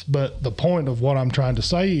stuff. But the point of what I'm trying to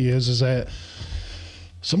say is that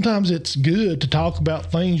sometimes it's good to talk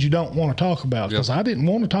about things you don't want to talk about, because I didn't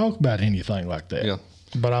want to talk about anything like that.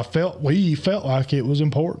 But we felt like it was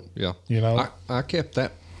important. You know, I kept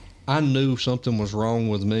that. I knew something was wrong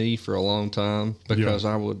with me for a long time, because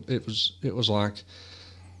it was like,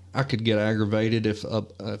 I could get aggravated if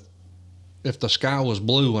the sky was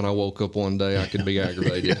blue when I woke up one day. I could be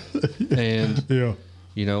aggravated, and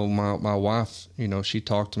you know, my wife, you know, she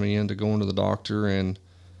talked to me into going to the doctor, and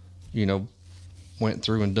you know, went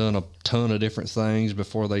through and done a ton of different things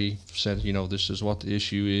before they said, you know, this is what the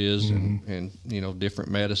issue is, and you know,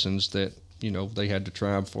 different medicines that, you know, they had to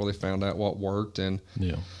try before they found out what worked, and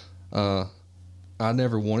I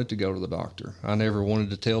never wanted to go to the doctor. I never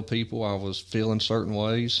wanted to tell people I was feeling certain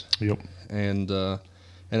ways. And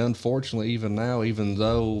unfortunately, even now, even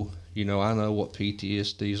though, you know, I know what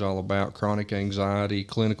PTSD is all about, chronic anxiety,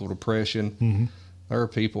 clinical depression, there are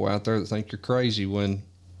people out there that think you're crazy when,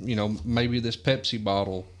 you know, maybe this Pepsi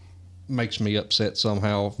bottle makes me upset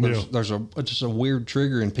somehow. There's just a weird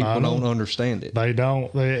trigger, and people don't understand it. They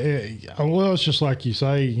don't. Well, it's just like you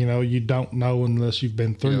say, you know, you don't know unless you've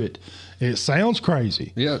been through it. It sounds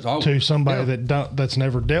crazy to somebody that's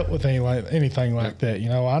never dealt with anything like that. You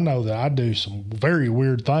know, I know that I do some very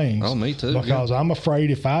weird things. Oh, me too. Because I'm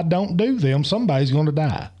afraid if I don't do them, somebody's going to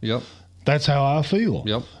die. That's how I feel.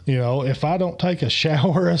 You know, if I don't take a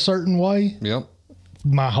shower a certain way,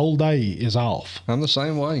 my whole day is off. I'm the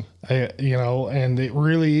same way. You know, and it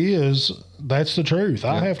really is. That's the truth.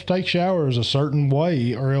 I have to take showers a certain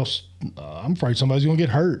way, or else I'm afraid somebody's going to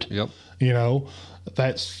get hurt. You know,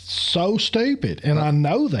 that's so stupid, and I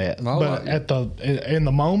know that. But in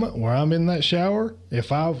the moment where I'm in that shower,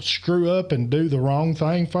 if I screw up and do the wrong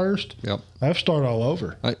thing first, I have to start all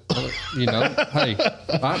over. You know, hey,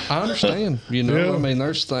 I understand. You know, I mean,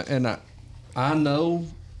 there's and I know.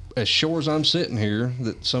 As sure as I'm sitting here,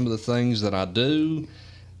 that some of the things that I do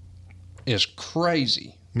is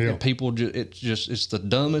crazy. And people, it's the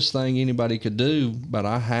dumbest thing anybody could do, but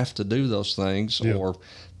I have to do those things, or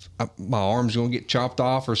my arm's going to get chopped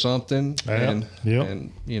off or something. And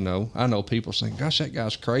you know, I know people saying, "Gosh, that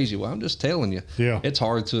guy's crazy." Well, I'm just telling you, it's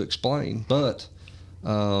hard to explain, but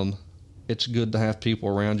it's good to have people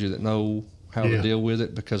around you that know how to deal with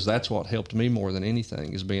it, because that's what helped me more than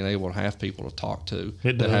anything, is being able to have people to talk to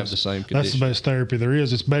that have the same condition. That's the best therapy there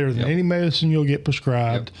is. It's better than any medicine you'll get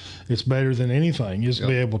prescribed. It's better than anything, is to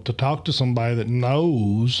be able to talk to somebody that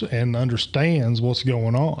knows and understands what's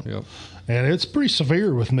going on. And it's pretty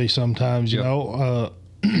severe with me sometimes, you know.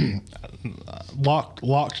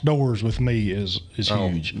 Locked doors with me is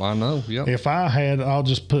huge. I know. If I had, I'll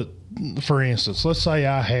just put, for instance, let's say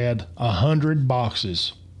I had 100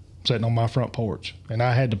 boxes sitting on my front porch, and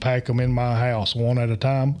I had to pack them in my house one at a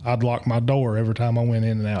time. I'd lock my door every time I went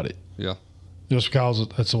in and out it. Just because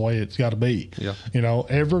that's the way it's got to be. You know,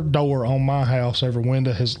 every door on my house, every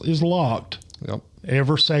window is locked.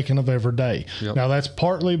 Every second of every day. Now, that's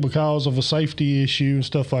partly because of a safety issue and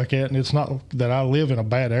stuff like that, and it's not that I live in a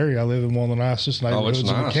bad area. I live in one of the nicest neighborhoods in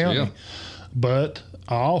the county. But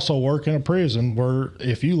I also work in a prison where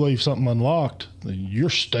if you leave something unlocked, you're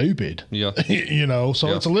stupid. You know, so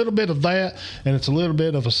it's a little bit of that, and it's a little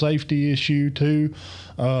bit of a safety issue too.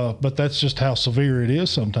 But that's just how severe it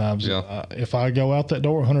is sometimes. If I go out that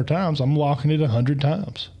door 100 times, I'm locking it 100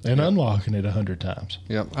 times and unlocking it 100 times.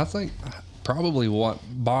 I think probably what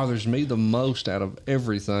bothers me the most out of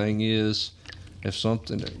everything is if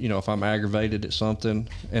something, you know, if I'm aggravated at something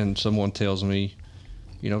and someone tells me,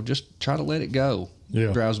 you know, just try to let it go.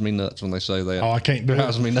 It drives me nuts when they say that. Oh, I can't do it.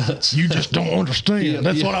 Drives me nuts. You just don't understand.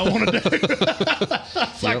 That's what I want to do.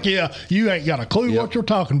 It's like, you ain't got a clue what you're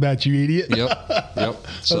talking about, you idiot.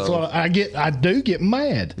 That's what I get. I do get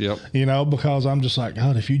mad. You know, because I'm just like,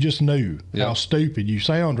 God, if you just knew how stupid you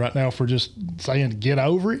sound right now for just saying get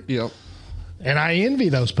over it. And I envy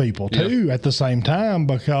those people too at the same time,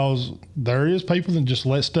 because there is people that just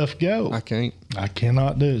let stuff go. I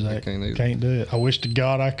cannot do that. I can't do it. I wish to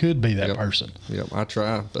God I could be that person. I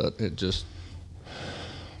try, but it just.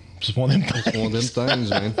 Just one of them things. It's one of them things,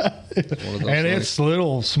 man. And it's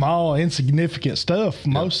little, small, insignificant stuff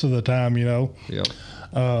most of the time, you know. Yep.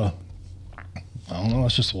 I don't know.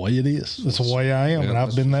 It's just the way it is. It's the way I am, and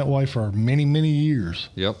I've been that way for many, many years.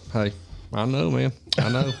 Yep. Hey, I know, man. I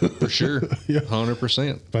know for sure.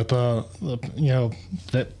 100%. But you know,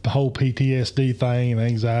 that whole PTSD thing and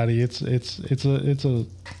anxiety, it's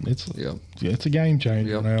a game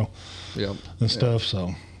changer now. Yep. And stuff.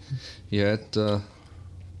 So. Yeah.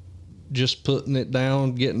 Just putting it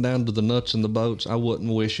down, getting down to the nuts and the bolts, I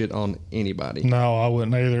wouldn't wish it on anybody. No, I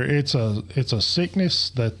wouldn't either. It's a sickness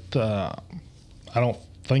that I don't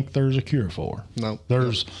think there's a cure for. No.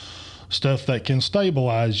 There's stuff that can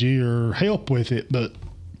stabilize you or help with it, but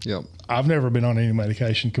I've never been on any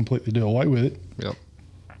medication completely do away with it. Yep.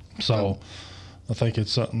 So I think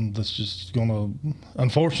it's something that's just going to,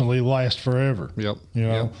 unfortunately, last forever. Yep. You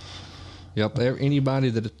know? Yep. Anybody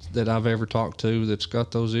that I've ever talked to that's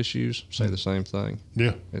got those issues say the same thing.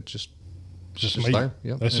 Yeah. It's just me. There.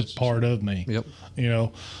 Yep. That's just part of me. Yep. You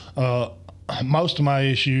know, most of my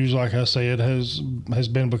issues, like I said, has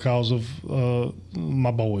been because of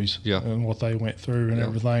my boys and what they went through and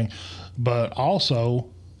everything. But also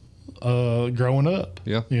growing up.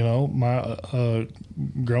 Yeah. You know, my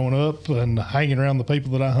growing up and hanging around the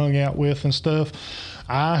people that I hung out with and stuff.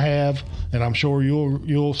 I have, and I'm sure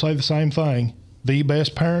you'll say the same thing, the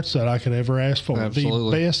best parents that I could ever ask for.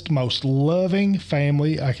 Absolutely. The best, most loving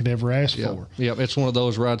family I could ever ask for. Yeah, it's one of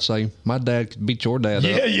those where I'd say, my dad could beat your dad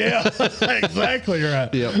up. Yeah, exactly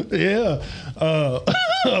right. Yeah.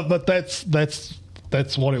 But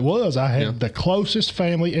that's what it was. I had the closest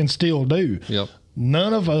family and still do. Yep.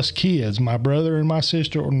 None of us kids, my brother and my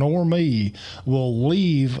sister, nor me, will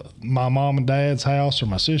leave my mom and dad's house or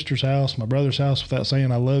my sister's house, my brother's house without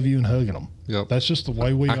saying I love you and hugging them. Yep. That's just the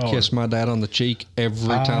way we are. I kiss my dad on the cheek every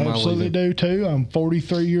time I leave. I absolutely do too. I'm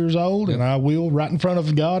 43 years old, and I will right in front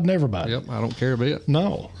of God and everybody. Yep, I don't care a bit.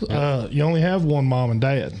 No. Yep. You only have one mom and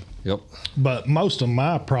dad. Yep. But most of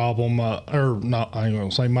my problem, or not, I ain't going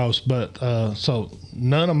to say most, but so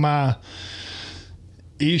none of my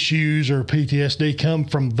issues or PTSD come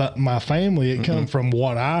from my family. It come from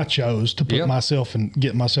what I chose to put myself and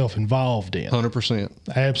get myself involved in. 100%.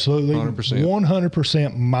 Absolutely. 100%.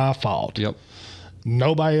 100% my fault. Yep.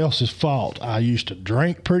 Nobody else's fault. I used to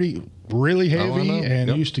drink really heavy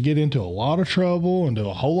and used to get into a lot of trouble and do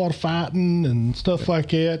a whole lot of fighting and stuff like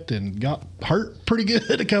that, and got hurt pretty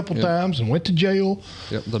good a couple times and went to jail.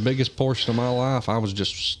 Yep. The biggest portion of my life, I was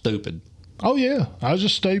just stupid. Oh, yeah. I was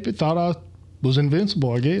just stupid. Thought I was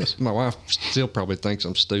invincible, I guess. My wife still probably thinks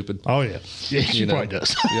I'm stupid. Oh, yeah. Yeah, she probably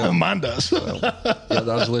does. Mine does. I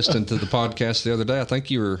was listening to the podcast the other day. I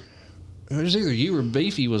think it was either you or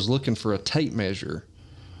Beefy was looking for a tape measure.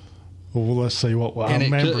 Well, let's see what I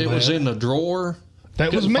remember. It was in the drawer.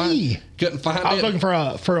 That was me. Couldn't find it. I was looking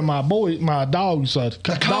for my dog's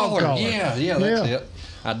collar. Yeah, that's it.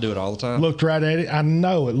 I do it all the time. Looked right at it. I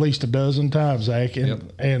know at least a dozen times, Zach.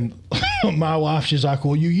 And my wife, she's like,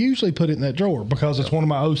 well, you usually put it in that drawer because it's one of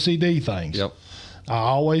my OCD things. Yep. I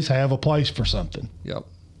always have a place for something. Yep.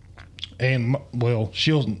 And, well,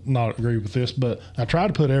 she'll not agree with this, but I try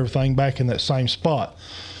to put everything back in that same spot.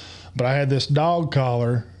 But I had this dog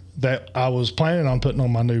collar that I was planning on putting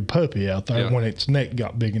on my new puppy out there when its neck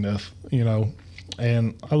got big enough, you know.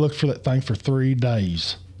 And I looked for that thing for 3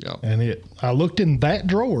 days. Yep. And I looked in that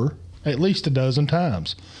drawer at least a dozen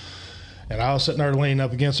times. And I was sitting there leaning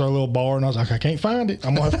up against our little bar, and I was like, I can't find it.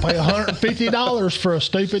 I'm going to have to pay $150 for a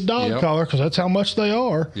stupid dog collar, because that's how much they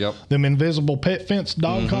are. Yep. Them invisible pet fence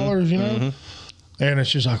dog collars, you know. And it's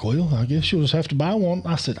just like, well, I guess you'll just have to buy one.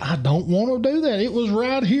 I said, I don't want to do that. It was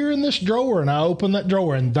right here in this drawer. And I opened that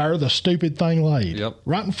drawer, and there the stupid thing laid. Yep.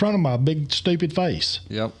 Right in front of my big stupid face.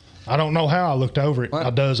 Yep. I don't know how I looked over it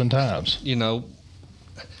a dozen times. You know,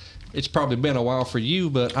 it's probably been a while for you,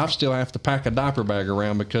 but I still have to pack a diaper bag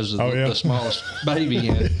around because of the smallest baby.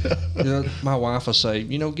 And you know, my wife will say,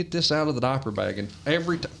 get this out of the diaper bag. And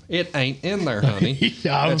every time, it ain't in there, honey. It's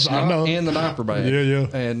not in the diaper bag. Yeah.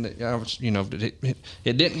 And I was,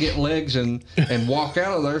 it didn't get legs and walk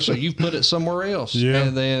out of there, so you put it somewhere else. Yeah.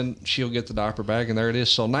 And then she'll get the diaper bag, and there it is.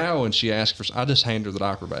 So now when she asks I just hand her the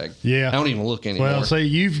diaper bag. Yeah. I don't even look anymore. Well, see,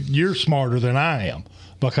 you're smarter than I am.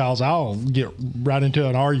 Because I'll get right into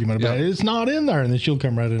an argument about it. It's not in there. And then she'll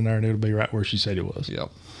come right in there, and it'll be right where she said it was.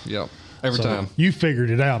 Yep. Every time. You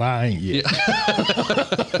figured it out. I ain't yet.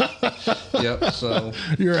 Yep. So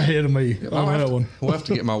you're ahead of me on that one. We'll have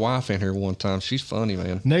to get my wife in here one time. She's funny,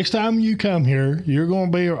 man. Next time you come here,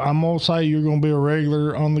 I'm going to say you're going to be a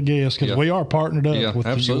regular on the guest, because we are partnered up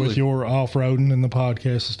with your off-roading and the podcast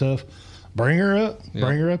and stuff. Bring her up. Yep.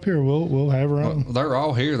 Bring her up here. We'll have her on. Well, they're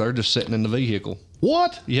all here. They're just sitting in the vehicle.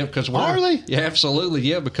 What? Yeah, because are they? Yeah, absolutely.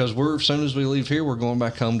 Yeah, because as soon as we leave here, we're going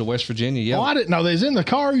back home to West Virginia. Yeah. Oh, I didn't know they was in the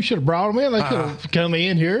car. You should have brought them in. They could have come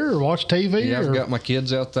in here or watch TV. Yeah, I've got my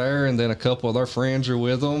kids out there, and then a couple of their friends are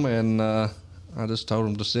with them, and I just told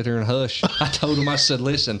them to sit here and hush. I told them, I said,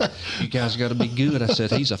 listen, you guys got to be good. I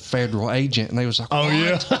said, he's a federal agent, and they was like, oh,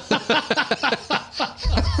 what? Yeah.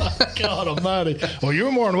 God almighty. Well,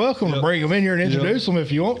 you're more than welcome to bring them in here and introduce them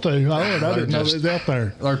if you want to. I didn't know they was out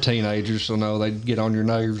there. They're teenagers, so no, they'd get on your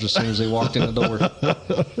nerves as soon as they walked in the door.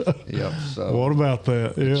 Yep. So what about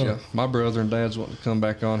that? Yeah. My brother and dad's wanting to come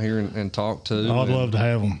back on here and talk too. I'd love to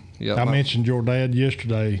have them. Yep, I mentioned your dad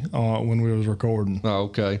yesterday when we was recording. Oh,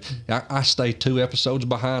 okay. I stay 2 episodes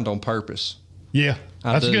behind on purpose. Yeah,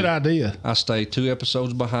 that's a good idea. I stay 2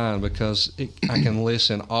 episodes behind because I can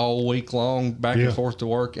listen all week long back and forth to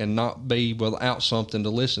work and not be without something to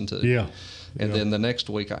listen to. Yeah. And then the next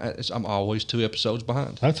week, I'm always 2 episodes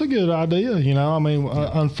behind. That's a good idea. I mean,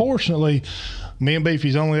 unfortunately, me and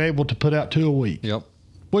Beefy's only able to put out 2 a week. Yep.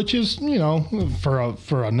 Which is, for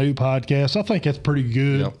a new podcast, I think that's pretty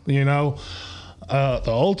good. Yep. The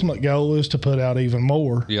ultimate goal is to put out even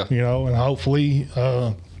more. Yeah. And hopefully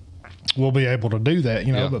we'll be able to do that.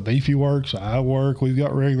 But Beefy works, I work, we've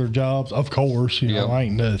got regular jobs. Of course, I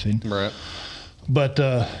ain't nothing. Right. But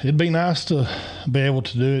it'd be nice to be able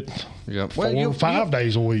to do it. Yep. 4 or 5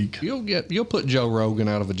 days a week. You'll put Joe Rogan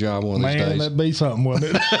out of a job one of these days. Man, that'd be something,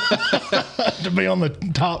 wouldn't it? To be on the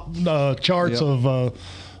top charts of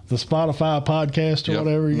the Spotify podcast or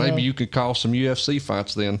whatever. Maybe you could call some UFC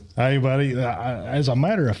fights then. Hey, buddy, as a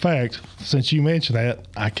matter of fact, since you mentioned that,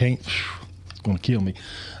 I can't. It's going to kill me.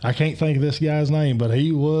 I can't think of this guy's name, but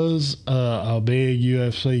he was a big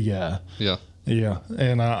UFC guy. Yeah. Yeah,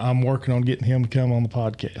 and I'm working on getting him to come on the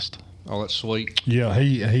podcast. Oh, that's sweet. Yeah,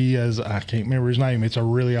 he has. I can't remember his name. It's a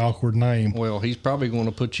really awkward name. Well, he's probably going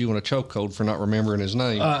to put you in a chokehold for not remembering his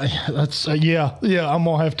name. That's yeah. I'm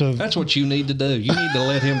gonna have to. That's what you need to do. You need to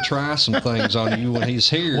let him try some things on you when he's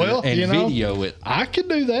here and video it. I could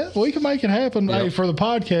do that. We can make it happen. Yep. Hey, for the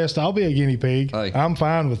podcast, I'll be a guinea pig. Hey. I'm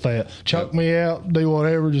fine with that. Choke me out, do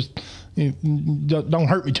whatever. Just. Don't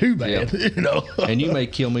hurt me too bad, And you may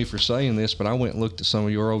kill me for saying this, but I went and looked at some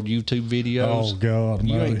of your old YouTube videos. Oh God,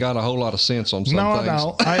 you ain't got a whole lot of sense on some things.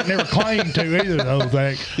 No, I ain't never claimed to either, though.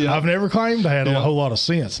 Zach. I've never claimed to have a whole lot of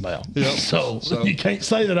sense now. Yep. So you can't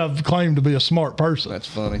say that I've claimed to be a smart person. That's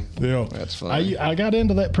funny. Yeah, that's funny. I got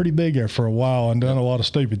into that pretty big there for a while and done a lot of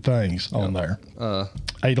stupid things on there.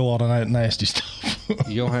 Ate a lot of that nasty stuff.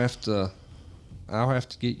 I'll have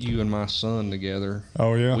to get you and my son together.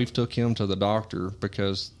 Oh, yeah? We've took him to the doctor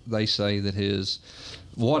because they say that his,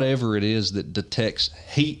 whatever it is that detects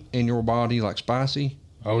heat in your body, like spicy.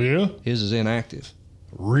 Oh, yeah? His is inactive.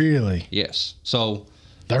 Really? Yes. So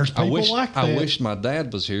there's people like that. I wish my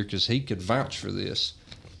dad was here because he could vouch for this.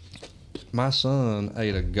 My son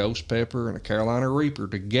ate a ghost pepper and a Carolina Reaper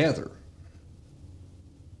together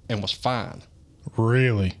and was fine.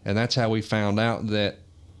 Really? And that's how we found out that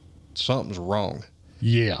something's wrong.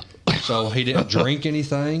 Yeah. So he didn't drink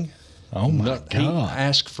anything. Oh my God. He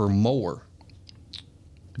asked for more.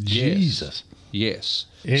 Jesus. Yes.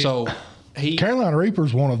 So Carolina Reaper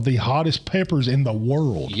is one of the hottest peppers in the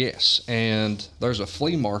world. Yes. And there's a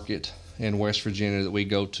flea market in West Virginia that we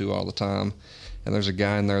go to all the time. And there's a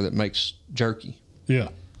guy in there that makes jerky. Yeah.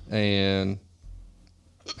 And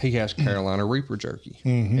he has Carolina Reaper jerky.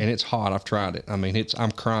 Mm-hmm. And it's hot. I've tried it. I mean,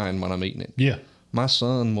 I'm crying when I'm eating it. Yeah. My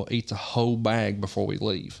son will eat the whole bag before we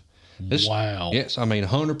leave. Wow. Yes, I mean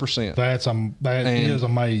 100%. That is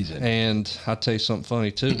amazing. And I'll tell you something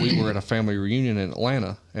funny too. We were at a family reunion in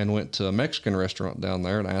Atlanta and went to a Mexican restaurant down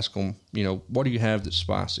there and asked them, what do you have that's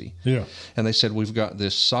spicy? Yeah. And they said, we've got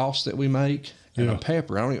this sauce that we make and a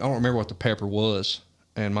pepper. I don't remember what the pepper was.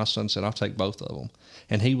 And my son said, I'll take both of them.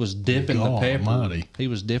 And he was dipping the pepper. Almighty. He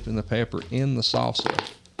was dipping the pepper in the salsa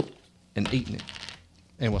and eating it.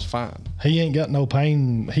 And was fine. He ain't got no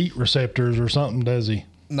pain heat receptors or something, does he?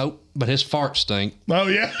 Nope. But his farts stink. Oh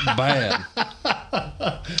yeah, bad.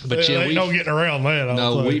 But yeah, ain't no getting around that.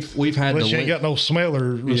 No, we've had unless you ain't got no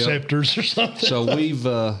smeller receptors or something. So we've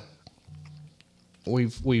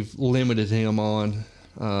limited him on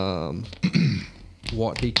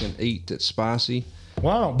what he can eat that's spicy.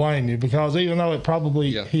 Well, I don't blame you because even though it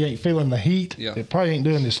probably he ain't feeling the heat, it probably ain't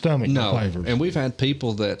doing his stomach no flavors. And we've had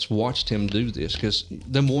people that's watched him do this because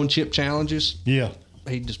them one chip challenges. Yeah,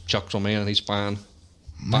 he just chucks them in and he's fine.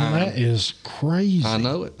 Man, that is crazy. I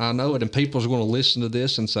know it, and people's going to listen to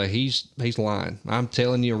this and say he's lying. I'm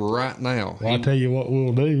telling you right now. Well, I'll tell you what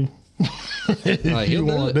we'll do. If you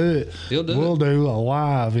want to do it, we'll do a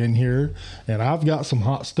live in here, and I've got some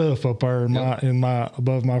hot stuff up there in my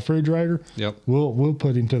above my refrigerator. Yep. We'll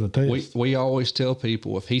put him to the test. We always tell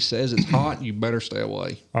people, if he says it's hot, you better stay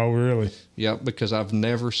away. Oh, really? Yep, because I've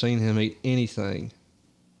never seen him eat anything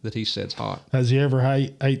that he said's hot. Has he ever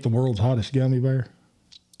ate the world's hottest gummy bear?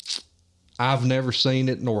 I've never seen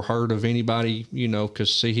it nor heard of anybody,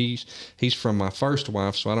 because see, he's from my first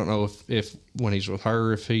wife, so I don't know if when he's with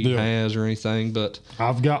her, if he has or anything, but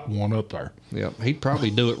I've got one up there. Yeah, he'd probably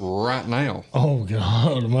do it right now. Oh,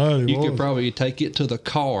 God almighty. You could probably take it to the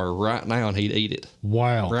car right now and he'd eat it.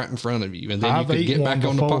 Wow. Right in front of you. And then you could get back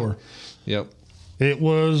on the pot. Yep. It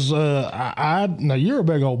was, now you're a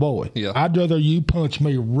big old boy. Yeah. I'd rather you punch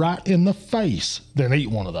me right in the face than eat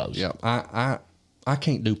one of those. Yeah. I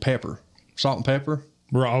can't do pepper. Salt and pepper.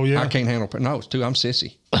 Oh, yeah. I can't handle pepper. No, I'm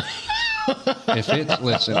sissy.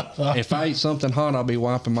 If I eat something hot, I'll be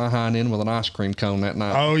wiping my hind end with an ice cream cone that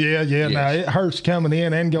night. Oh, yeah. Yes. Now, it hurts coming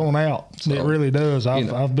in and going out. So, it really does.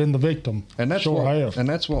 I've been the victim. And that's have. And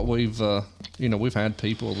that's what we've, we've had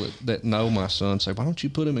people that know my son say, why don't you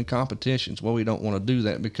put him in competitions? Well, we don't want to do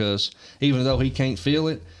that because even though he can't feel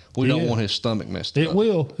it, we don't want his stomach messed up. It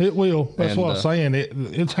will. That's what I'm saying.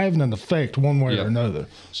 It's having an effect one way or another.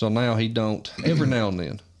 So now he don't, every now and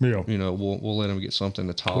then, we'll let him get something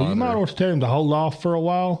that's hot. Well, you might want to tell him to hold off for a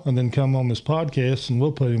while and then come on this podcast and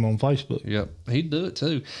we'll put him on Facebook. Yep. He'd do it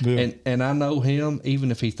too. Yeah. And I know him,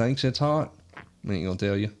 even if he thinks it's hot, he ain't going to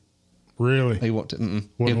tell you. Really? He won't. He'll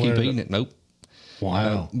keep eating it. Nope.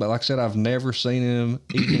 Wow. But like I said, I've never seen him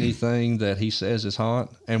eat anything that he says is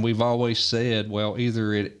hot. And we've always said, well,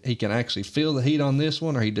 either he can actually feel the heat on this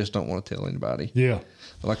one or he just don't want to tell anybody. Yeah.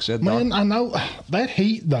 But like I said, man, I know that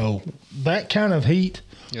heat though, that kind of heat,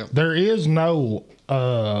 there is no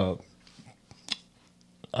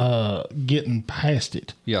getting past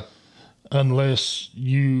it. Yeah. Unless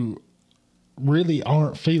you really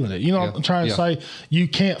aren't feeling it. You know what I'm trying to say? You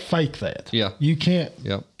can't fake that. Yeah. You can't,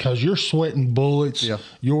 because you're sweating bullets,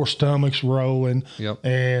 your stomach's rolling,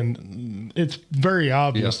 and it's very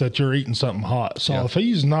obvious that you're eating something hot. So if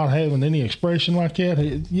he's not having any expression like that,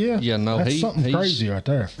 that's something crazy right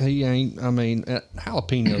there. He ain't,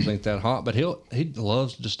 jalapenos ain't that hot, but he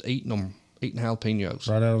loves just eating jalapenos.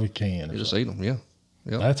 Right out of a can. He just eat them,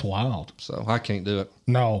 Yep. That's wild. So I can't do it.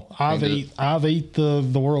 No, I've eat the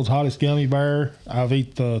world's hottest gummy bear. I've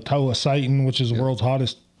eat the toe of Satan, which is the world's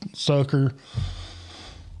hottest sucker.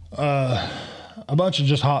 A bunch of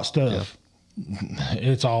just hot stuff.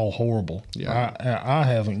 It's all horrible. Yeah. I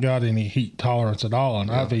haven't got any heat tolerance at all, and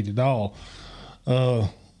I've eaten it all.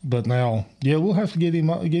 But now, we'll have to get him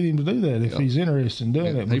to do that if he's interested in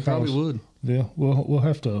doing it. He probably would. Yeah, we'll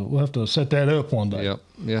have to set that up one day.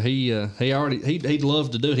 Yeah. He'd love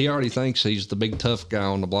to do it. He already thinks he's the big tough guy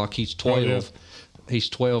on the block. He's 12. Oh, yeah. He's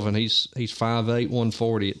 12 and he's 5'8",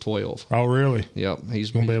 140 at 12. Oh, really? Yep. He's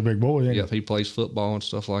gonna be a big boy. Yep. He plays football and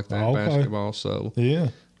stuff like that, basketball. So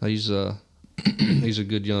he's a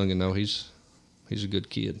good youngin' though. He's a good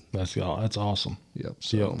kid. That's awesome. Yep.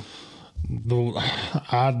 So. Did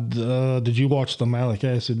you watch the malic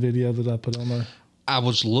acid video that I put on there? I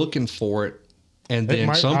was looking for it, and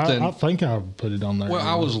then something. I think I put it on there. Well,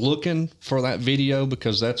 I was looking for that video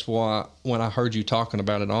because that's why when I heard you talking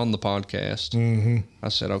about it on the podcast, I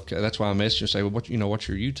said, okay, that's why I messaged you and say, well, what's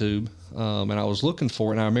your YouTube? And I was looking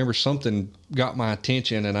for it, and I remember something got my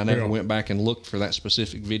attention, and I never went back and looked for that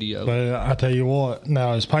specific video. But I tell you what,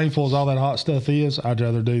 now as painful as all that hot stuff is, I'd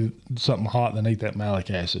rather do something hot than eat that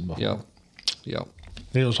malic acid before. Yeah.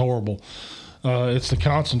 It was horrible. It's the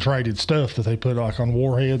concentrated stuff that they put like on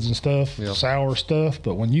warheads and stuff, sour stuff.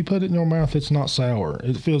 But when you put it in your mouth, it's not sour.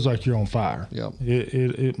 It feels like you're on fire.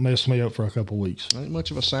 It messed me up for a couple of weeks. I ain't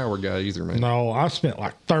much of a sour guy either, man. No, I spent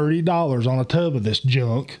like $30 on a tub of this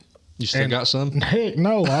junk. You still got some? Heck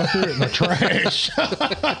no, I threw it in the trash.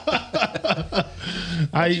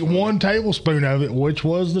 I ate 1 tablespoon of it, which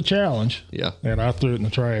was the challenge. Yeah. And I threw it in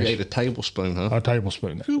the trash. You ate a tablespoon, huh? A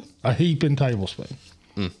tablespoon. A heaping tablespoon.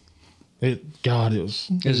 It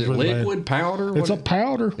was. Is it really liquid, powder? It's a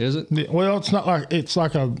powder. Is it? Well, it's not like, it's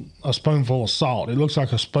like a spoonful of salt. It looks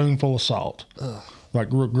like a spoonful of salt. Ugh. Like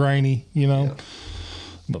grainy, Yeah.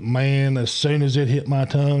 But man, as soon as it hit my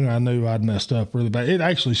tongue, I knew I'd messed up really bad. It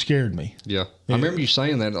actually scared me. Yeah. I remember you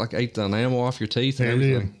saying that, like ate the enamel off your teeth and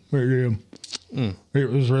everything. It did. It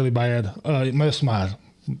was really bad. It messed not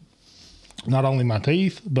only my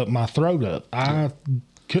teeth, but my throat up. I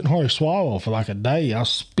couldn't hardly swallow for like a day. I was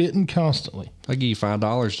spitting constantly. I give you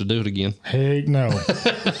 $5 to do it again. Heck no.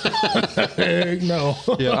 Heck no.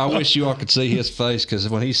 Yeah, I wish you all could see his face, because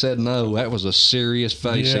when he said no, that was a serious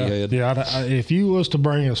face he had. Yeah, if you was to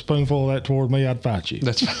bring a spoonful of that toward me, I'd fight you.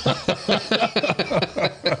 That's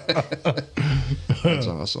That's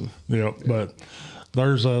awesome. Yeah, but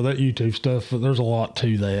there's that YouTube stuff. There's a lot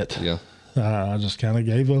to that. Yeah. I just kind of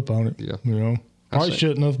gave up on it. Yeah. You know, probably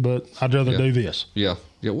shouldn't have, but I'd rather do this. Yeah.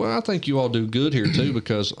 Yeah. Well, I think you all do good here too,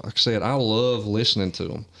 because like I said, I love listening to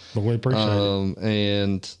them. But we appreciate it.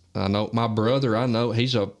 And I know my brother,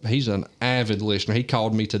 he's an avid listener. He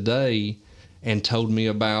called me today and told me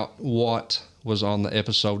about what was on the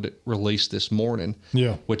episode that released this morning.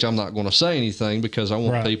 Yeah. Which I'm not going to say anything because I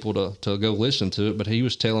want people to go listen to it. But he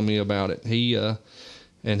was telling me about it.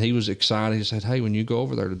 And he was excited. He said, "Hey, when you go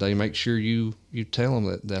over there today, make sure you tell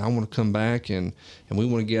them that I want to come back and we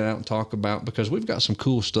want to get out and talk about, because we've got some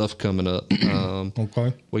cool stuff coming up."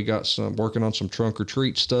 Okay. We got working on some trunk or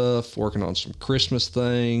treat stuff, working on some Christmas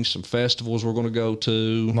things, some festivals we're going to go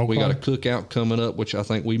to. Okay. We got a cookout coming up, which I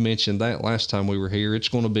think we mentioned that last time we were here. It's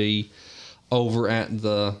going to be over at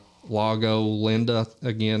the Lago Linda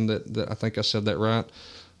again. That I think I said that right.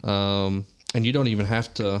 And you don't even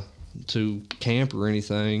have to camp or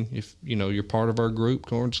anything. If you're part of our group,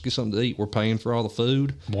 come over and just get something to eat. We're paying for all the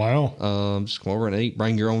food. Wow. Just come over and eat.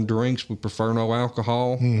 Bring your own drinks. We prefer no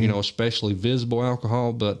alcohol. Especially visible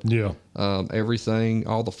alcohol. But everything,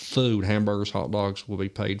 all the food, hamburgers, hot dogs, will be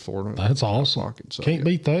paid for. That's awesome. Can't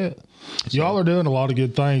beat that. Y'all are doing a lot of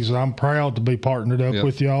good things, and I'm proud to be partnered up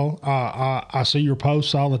with y'all. I see your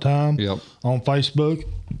posts all the time on Facebook.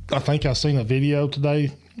 I think I seen a video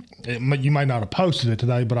today. You may not have posted it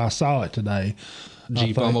today, but I saw it today.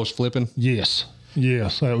 Jeep almost flipping? Yes,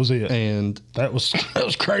 that was it. And that was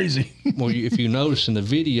crazy. Well, if you notice in the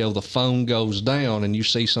video, the phone goes down and you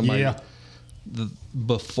see somebody. Yeah.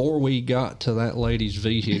 Before we got to that lady's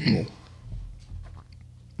vehicle,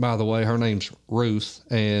 by the way, her name's Ruth,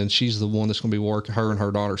 and she's the one that's going to be working. Her and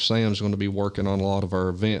her daughter Sam's going to be working on a lot of our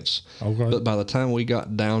events. Okay. But by the time we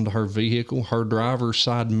got down to her vehicle, her driver's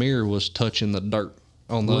side mirror was touching the dirt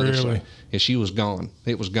on the other side, and she was gone.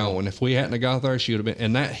 It was gone. If we hadn't got there, she would have been.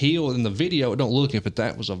 And that hill in the video, it don't look it, but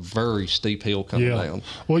that was a very steep hill coming down.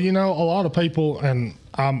 Well, a lot of people, and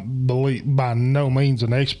I'm by no means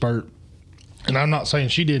an expert, and I'm not saying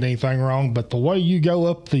she did anything wrong, but the way you go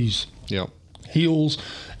up these hills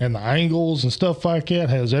and the angles and stuff like that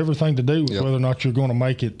has everything to do with whether or not you're going to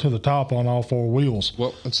make it to the top on all four wheels.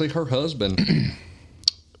 Well, and see, her husband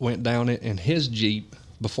went down it in his Jeep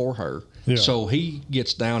before her. Yeah. So he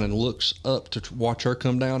gets down and looks up to watch her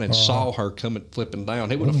come down and saw her flipping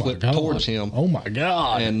down. He would have flipped towards him. Oh, my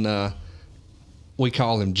God. And we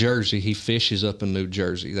call him Jersey. He fishes up in New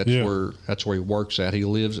Jersey. That's where he works at. He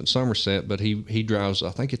lives in Somerset, but he drives,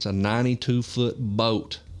 I think it's a 92-foot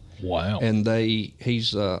boat. Wow. And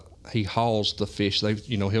he hauls the fish.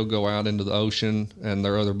 He'll go out into the ocean, and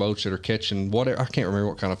there are other boats that are catching whatever. I can't remember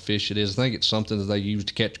what kind of fish it is. I think it's something that they use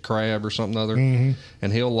to catch crab or something other. Mm-hmm.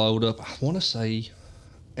 And he'll load up, I want to say,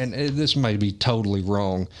 and this may be totally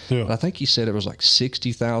wrong, but I think he said it was like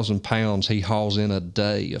 60,000 pounds he hauls in a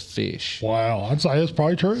day of fish. Wow. I'd say that's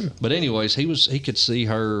probably true. But anyways, he could see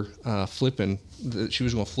her flipping. She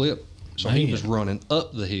was going to flip. So he was running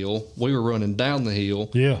up the hill. We were running down the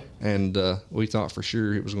hill. Yeah. And we thought for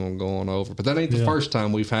sure it was going to go on over. But that ain't the first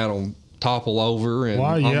time we've had them topple over. And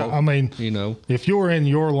if you're in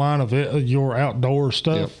your line of your outdoor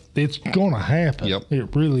stuff, it's going to happen. Yep.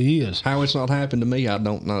 It really is. How it's not happened to me, I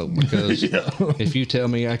don't know. Because if you tell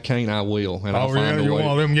me I can't, I will. And I'll find a way. You're one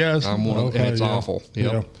of them guys? I'm one of them, and it's awful.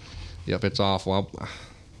 Yep. Yep, it's awful.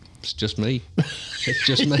 It's just me. It's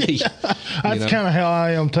just me. That's kind of how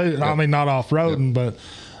I am too. Yep. I mean, not off-roading, but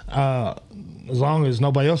as long as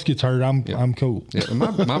nobody else gets hurt, I'm cool. Yeah, and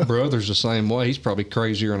my brother's the same way. He's probably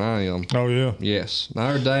crazier than I am. Oh yeah. Yes. Now,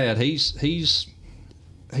 our dad, he's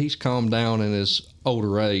calmed down in his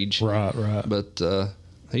older age. Right. But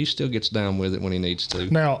he still gets down with it when he needs to.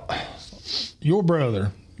 Now, your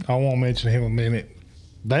brother, I won't mention him a minute.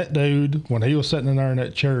 That dude, when he was sitting in there in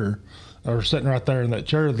that chair, or sitting right there in that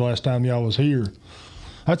chair the last time y'all was here,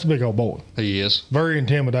 that's a big old boy. He is. Very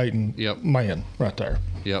intimidating man right there.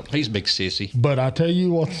 Yep. He's a big sissy. But I tell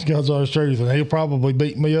you what, this God's honest truth, and he'll probably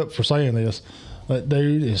beat me up for saying this, that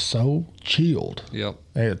dude is so chilled. Yep.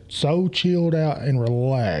 And so chilled out and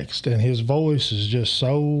relaxed, and his voice is just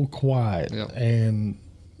so quiet. Yep. And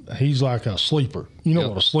he's like a sleeper. You know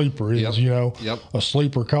what a sleeper is, a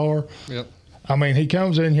sleeper car. Yep. I mean, he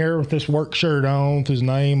comes in here with this work shirt on, with his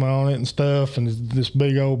name on it and stuff, and this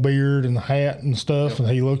big old beard and the hat and stuff, and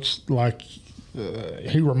he looks like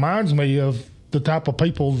he reminds me of the type of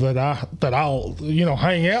people that I'll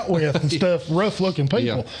hang out with and stuff, rough looking people.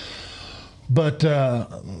 Yeah. But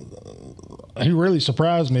he really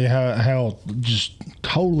surprised me how just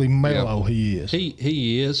totally mellow he is.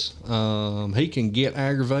 He is. He can get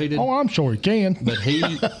aggravated. Oh, I'm sure he can. But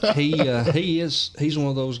he's one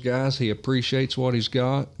of those guys. He appreciates what he's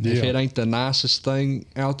got. Yeah. If it ain't the nicest thing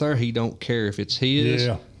out there, he don't care if it's his.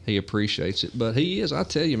 Yeah. He appreciates it. But he is. I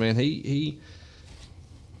tell you, man. He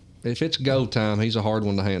if it's go time, he's a hard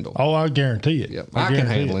one to handle. Oh, I guarantee it. Yep. I can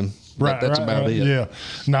handle him. Right, that's about it. Yeah.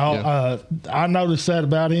 No, I noticed that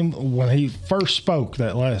about him when he first spoke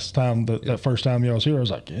that last time, that first time y'all was here. I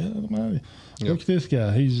was like, yeah, man, look at this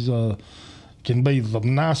guy. He's can be the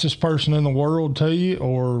nicest person in the world to you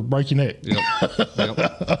or break your neck. Yep.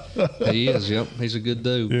 He is. Yep. He's a good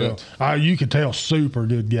dude. Yeah. But, you could tell super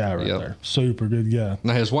good guy right there. Super good guy.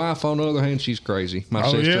 Now, his wife, on the other hand, she's crazy. My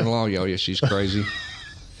sister-in-law, she's crazy.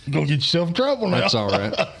 Gonna get yourself in trouble now. That's all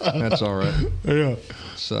right. That's all right. Yeah.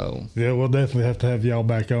 So. Yeah, we'll definitely have to have y'all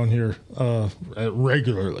back on here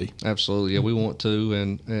regularly. Absolutely. Yeah, we want to,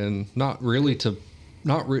 and not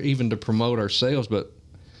even to promote ourselves, but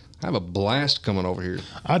have a blast coming over here.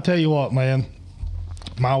 I tell you what, man.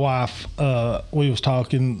 My wife, we was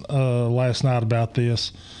talking last night about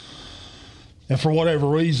this, and for whatever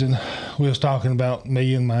reason, we was talking about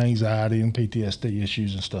me and my anxiety and PTSD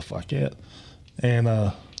issues and stuff like that,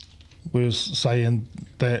 and we was saying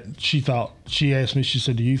that she asked me, she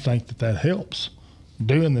said, do you think that helps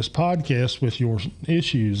doing this podcast with your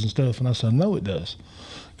issues and stuff? And I said, no, it does.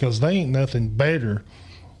 Because they ain't nothing better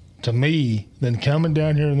to me than coming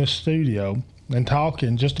down here in this studio and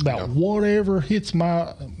talking just about whatever hits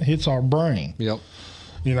our brain. Yep.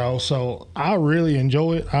 So I really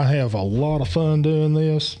enjoy it. I have a lot of fun doing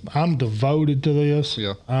this. I'm devoted to this.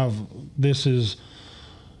 Yeah. This is...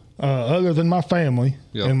 other than my family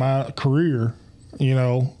and my career,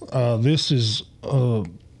 this is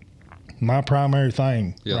my primary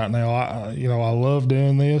thing right now. I love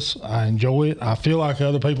doing this. I enjoy it. I feel like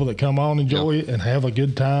other people that come on enjoy it and have a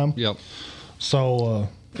good time. Yep. So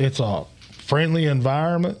it's a friendly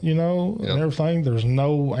environment, and everything. There's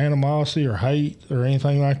no animosity or hate or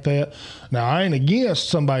anything like that. Now, I ain't against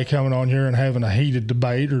somebody coming on here and having a heated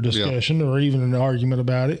debate or discussion or even an argument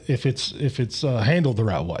about it if it's handled the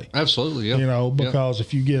right way. Absolutely, yeah. Because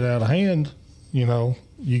if you get out of hand, you're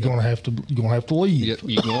gonna have to leave. Yep,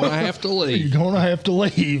 you're gonna have to leave. You're gonna have to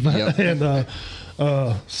leave. Yep. And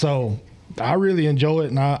so I really enjoy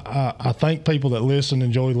it, and I think people that listen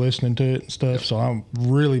enjoy listening to it and stuff. Yep. So I'm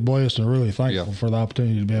really blessed and really thankful for the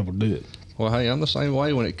opportunity to be able to do it. Well, hey, I'm the same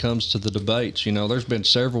way when it comes to the debates. There's been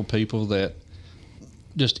several people that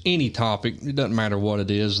just any topic, it doesn't matter what it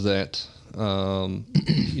is, that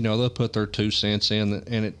they'll put their 2 cents in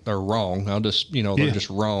and they're wrong. They're just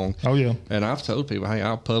wrong. Oh yeah. And I've told people, hey,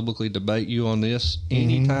 I'll publicly debate you on this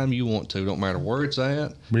anytime you want to. Don't matter where it's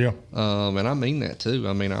at. Yeah. And I mean that too.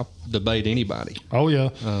 I mean, I'll debate anybody. Oh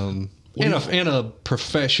yeah. In a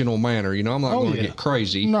professional manner, I'm not going to get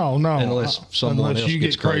crazy. No. Unless someone else you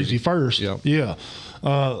gets get crazy first. Yeah.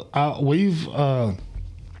 We've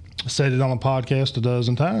said it on a podcast a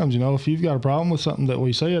dozen times. If you've got a problem with something that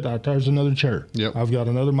we said, there's another chair. Yep. I've got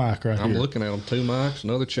another mic right here. I'm looking at them. 2 mics,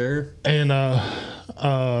 another chair. And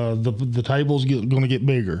the table's going to get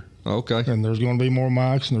bigger. Okay. And there's going to be more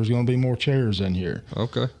mics and there's going to be more chairs in here.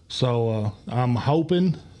 Okay. So I'm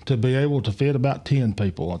hoping to be able to fit about 10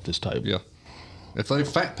 people at this table. Yeah. If they're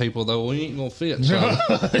fat people, though, we ain't going to fit. So. We'll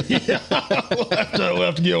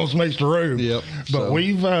have to give them some extra room. Yep. But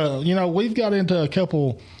we've got into a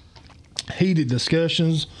couple heated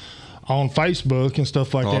discussions on Facebook and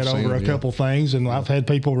stuff like that over a couple things, and I've had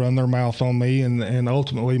people run their mouth on me and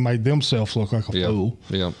ultimately made themselves look like a fool.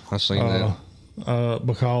 Yeah, I've seen that.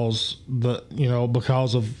 Because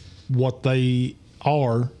of what they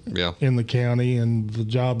are in the county and the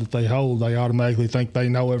job that they hold, they automatically think they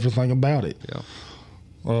know everything about it. Yeah.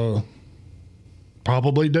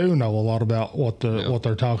 Probably do know a lot about what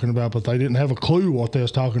they're talking about, but they didn't have a clue what they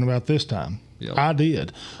was talking about this time. Yep. I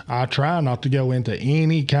did. I try not to go into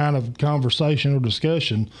any kind of conversation or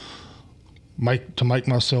discussion to make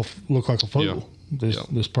myself look like a fool.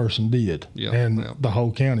 This person did, and the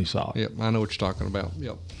whole county saw it. Yep, I know what you're talking about.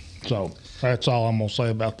 Yep. So that's all I'm going to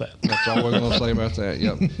say about that. That's all we're going to say about that.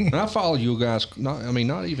 Yep. And I follow you guys.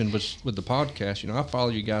 Not even with the podcast. I follow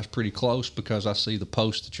you guys pretty close because I see the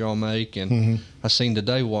posts that y'all make, and I seen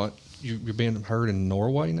today you're being heard in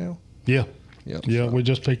Norway now. Yeah. Yep. Yeah. We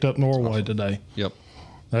just picked up Norway today. Yep.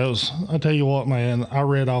 I tell you what, man. I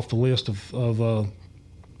read off the list of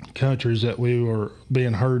countries that we were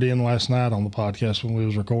being heard in last night on the podcast when we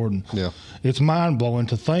was recording. Yeah. It's mind blowing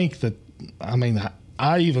to think that, I mean,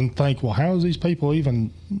 I even think, well, how is these people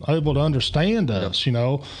even able to understand us, you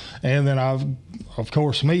know? And then of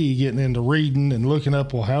course, me getting into reading and looking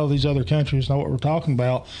up, well, how these other countries know what we're talking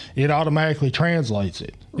about, it automatically translates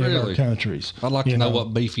it in other countries. I'd like to know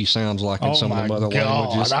what Beefy sounds like in some of the other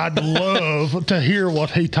languages. I'd love to hear what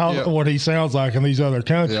he sounds like in these other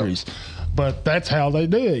countries. Yep. But that's how they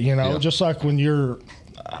do it, you know, just like when you're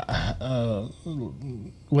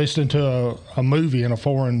listening to a movie in a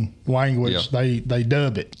foreign language, they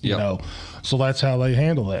dub it, you know. So that's how they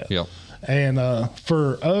handle that. Yeah. And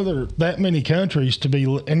for that many countries to be,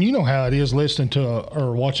 and you know how it is listening to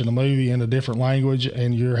or watching a movie in a different language,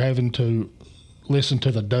 and you're having to listen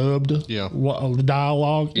to the dubbed the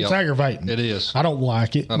dialogue. It's aggravating. It is. I don't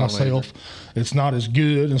like it myself. It's not as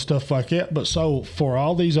good and stuff like that. But so for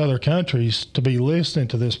all these other countries to be listening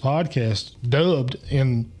to this podcast dubbed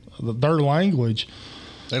in their language,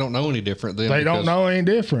 they don't know any different. They don't know any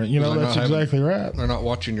different. You know, that's exactly right. They're not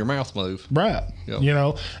watching your mouth move. Right. Yep. You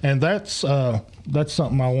know, and that's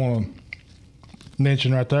something I want to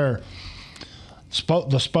mention right there.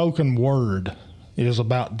 The spoken word is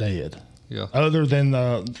about dead. Yeah. Other than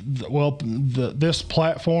this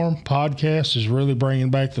platform podcast is really bringing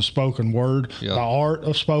back the spoken word, the art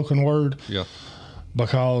of spoken word. Yeah.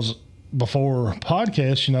 Because before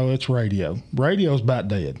podcasts, you know, it's radio. Radio's about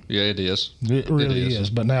dead. Yeah, it is. It really is.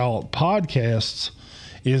 But now podcasts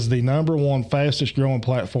is the number one fastest growing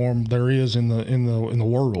platform there is in the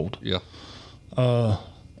world. Yeah. And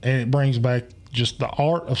it brings back just the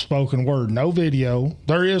art of spoken word. No video.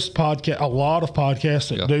 There is a lot of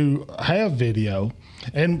podcasts that do have video,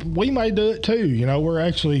 and we may do it too. You know,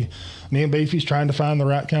 me and Beefy's trying to find the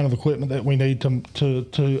right kind of equipment that we need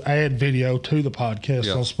to add video to the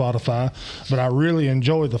podcast on Spotify. But I really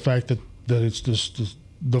enjoy the fact that it's just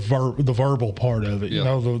the verbal part of it, you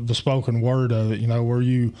know, the spoken word of it, you know, where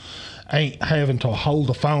you ain't having to hold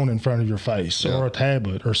a phone in front of your face or a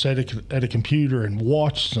tablet or sit at a computer and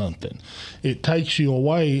watch something. It takes you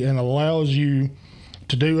away and allows you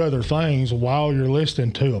to do other things while you're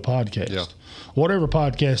listening to a podcast. Yeah. Whatever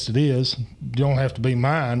podcast it is, you don't have to be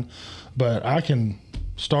mine, but I can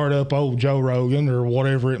start up old Joe Rogan or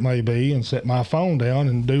whatever it may be and set my phone down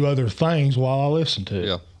and do other things while I listen to it.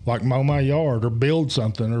 Yeah. Like mow my yard or build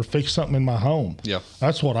something or fix something in my home. Yeah.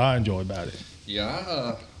 That's what I enjoy about it.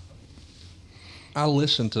 Yeah. I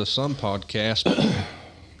listened to some podcasts,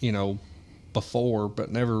 you know, before,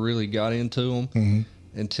 but never really got into them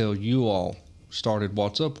until you all started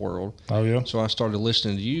What's Up World. Oh, yeah. So I started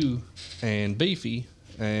listening to you and Beefy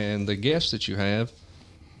and the guests that you have.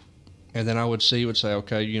 And then I would say,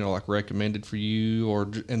 okay, you know, like recommended for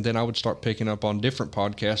you, and then I would start picking up on different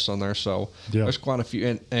podcasts on there. So there's quite a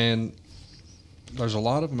few, and there's a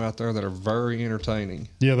lot of them out there that are very entertaining.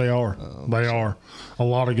 Yeah, they are. They are a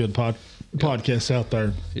lot of good podcasts out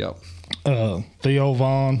there. Yep. Theo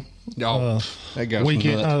Vaughn. That guy's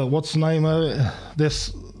Weekend. What's the name of it?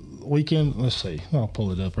 This weekend. Let's see. I'll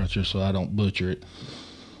pull it up right here so I don't butcher it.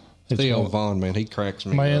 Theo Vaughn, man, he cracks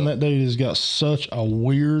me up. That dude has got such a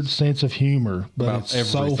weird sense of humor, but about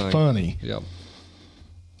it's everything. So funny. Yep.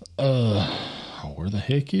 Where the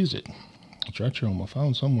heck is it? It's right here on my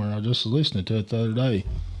phone somewhere. I just listened to it the other day.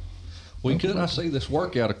 I see this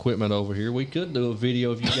workout equipment over here. We could do a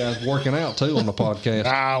video of you guys working out too on the podcast.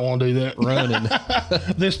 I won't do that. Running.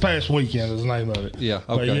 This past weekend is the name of it. Yeah.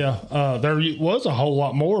 Okay. But there was a whole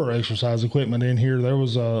lot more exercise equipment in here. There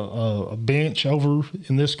was a bench over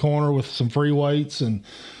in this corner with some free weights, and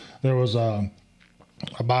there was a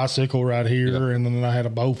bicycle right here, and then I had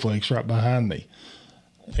a Bowflex right behind me.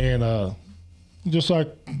 And just like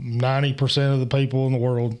 90% of the people in the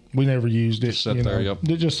world, we never used it. Just sat there,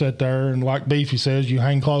 They just sat there, and like Beefy says, you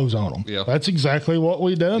hang clothes on them. Yeah. That's exactly what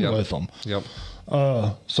we done with them. Yep.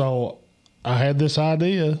 So I had this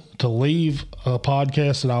idea to leave a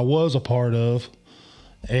podcast that I was a part of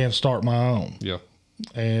and start my own. Yeah.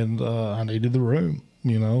 And I needed the room,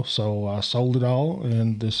 you know, so I sold it all,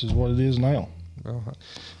 and this is what it is now.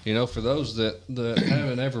 You know, for those that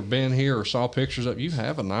haven't ever been here or saw pictures of, you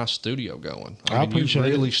have a nice studio going. I appreciate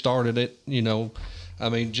you really started it, you know. I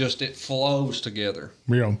mean, just it flows together.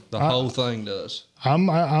 Yeah, the whole thing does.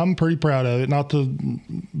 I'm pretty proud of it. Not to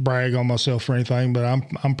brag on myself or anything, but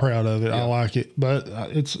I'm proud of it. Yeah. I like it, but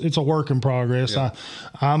it's a work in progress. Yeah.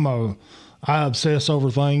 I obsess over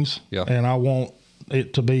things, and I want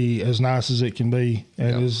it to be as nice as it can be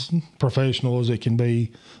and as professional as it can be.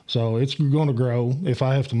 So it's going to grow. If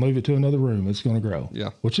I have to move it to another room, it's going to grow. Yeah.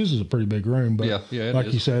 Which is a pretty big room. But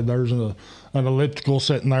like you said, there's an elliptical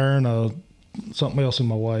sitting there and a something else in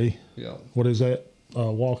my way. Yeah. What is that?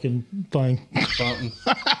 Walking thing. Something.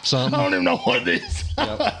 I don't even know what it is.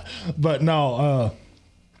 Yep. But no,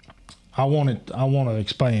 I want to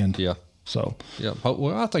expand. Yeah. So. Yeah.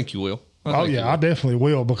 Well, I think you will. I definitely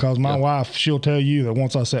will, because my wife, she'll tell you that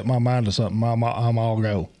once I set my mind to something, I'm all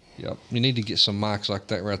go. Yep. You need to get some mics like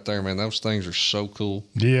that right there, man. Those things are so cool.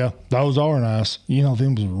 Yeah, those are nice. You know,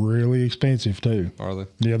 them was really expensive too. Are they?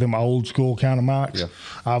 Yeah, them old school kind of mics. Yeah.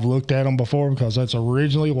 I've looked at them before, because that's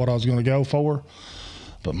originally what I was going to go for.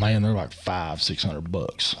 But man, they're like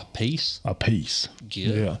 $500-600 a piece. Good.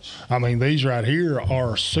 Yeah. I mean, these right here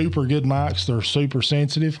are super good mics. They're super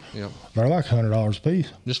sensitive. Yeah. They're like $100 a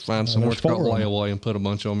piece. Just find somewhere to lay away and put a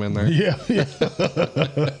bunch of them in there. Yeah.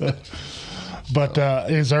 But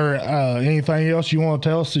is there anything else you want to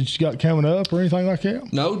tell us that you got coming up or anything like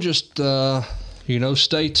that? No, just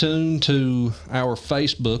stay tuned to our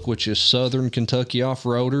Facebook, which is Southern Kentucky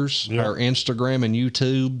Off-Roaders. Yep. Our Instagram and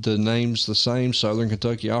YouTube, the name's the same, Southern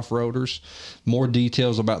Kentucky Off-Roaders. More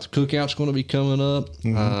details about the cookout's going to be coming up.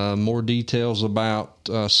 Mm-hmm. More details about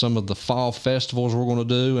some of the fall festivals we're going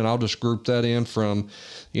to do, and I'll just group that in from,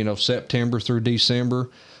 September through December.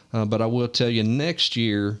 But I will tell you, next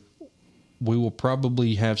year we will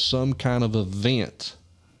probably have some kind of event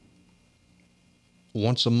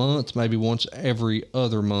once a month, maybe once every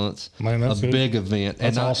other month. Man, that's a good. Big event.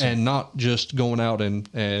 That's awesome. And not just going out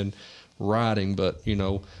and riding, but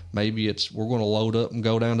maybe we're going to load up and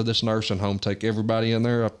go down to this nursing home, take everybody in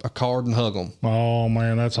there a card and hug them. Oh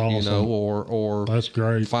man, that's awesome. Or that's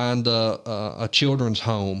great. Find a children's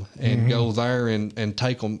home and go there and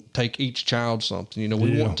take each child something.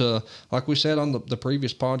 We want to, like we said on the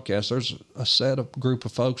previous podcast, there's a group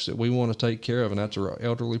of folks that we want to take care of, and that's our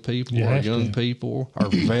elderly people, our young people, our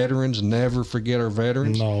veterans. Never forget our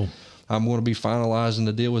veterans. No. I'm going to be finalizing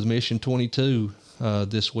the deal with Mission 22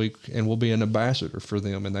 this week, and we'll be an ambassador for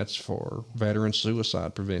them, and that's for veteran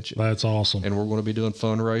suicide prevention. That's awesome. And we're going to be doing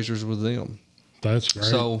fundraisers with them. That's great.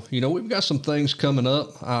 So, we've got some things coming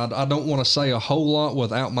up. I don't want to say a whole lot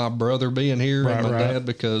without my brother being here and my dad,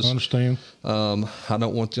 because I understand. I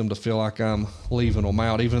don't want them to feel like I'm leaving them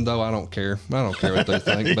out, even though I don't care. I don't care what they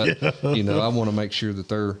think, but, I want to make sure that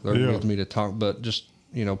they're with me to talk. But just,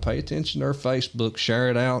 pay attention to our Facebook, share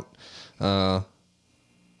it out.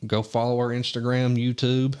 Go follow our Instagram,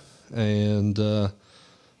 YouTube, and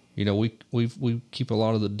we keep a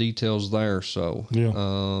lot of the details there. So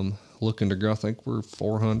looking to grow. I think we're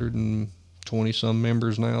 420 some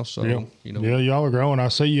members now. So y'all are growing. I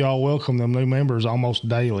see y'all welcome them new members almost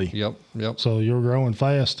daily. Yep. So you're growing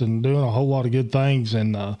fast and doing a whole lot of good things,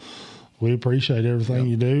 and we appreciate everything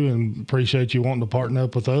you do, and appreciate you wanting to partner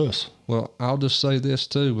up with us. Well, I'll just say this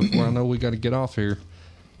too before I know we got to get off here.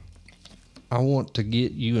 I want to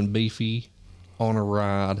get you and Beefy on a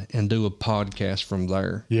ride and do a podcast from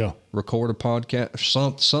there. Yeah. Record a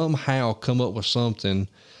podcast, somehow come up with something,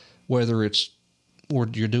 whether it's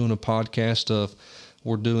you're doing a podcast of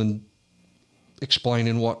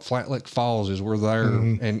explaining what Flat Lick Falls is. We're there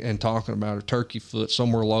and talking about it, Turkey Foot,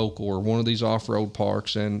 somewhere local, or one of these off-road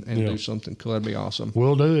parks, and do something cool. That'd be awesome.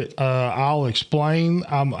 We'll do it. I'll explain.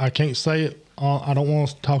 I can't say it. I don't want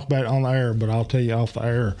to talk about it on the air, but I'll tell you off the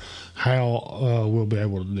air how we'll be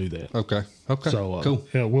able to do that. Okay. So, cool.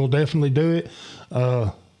 Yeah, we'll definitely do it.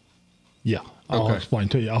 I'll explain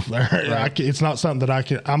to you off there. Right. It's not something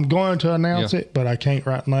that I'm going to announce it, but I can't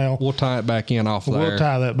right now. We'll tie it back in off there. We'll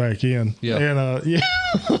tie that back in. Yeah. And,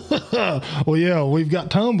 well, we've got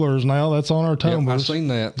tumblers now. That's on our tumblers. I've seen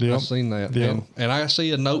that. I've seen that. Yep. And I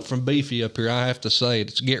see a note from Beefy up here. I have to say it.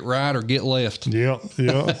 It's get right or get left. Yep.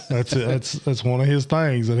 That's it. That's one of his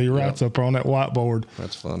things that he writes up on that whiteboard.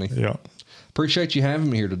 That's funny. Yeah. Appreciate you having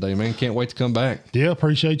me here today, man. Can't wait to come back. Yeah,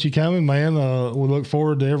 appreciate you coming, man. We look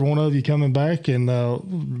forward to every one of you coming back, and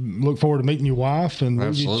look forward to meeting your wife, and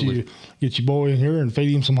we'll get your boy in here and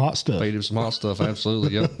feed him some hot stuff.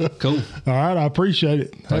 Absolutely. Yep. Cool. All right, I appreciate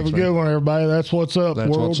it. Have a good one, everybody. That's what's up, world.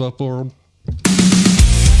 That's what's up, world.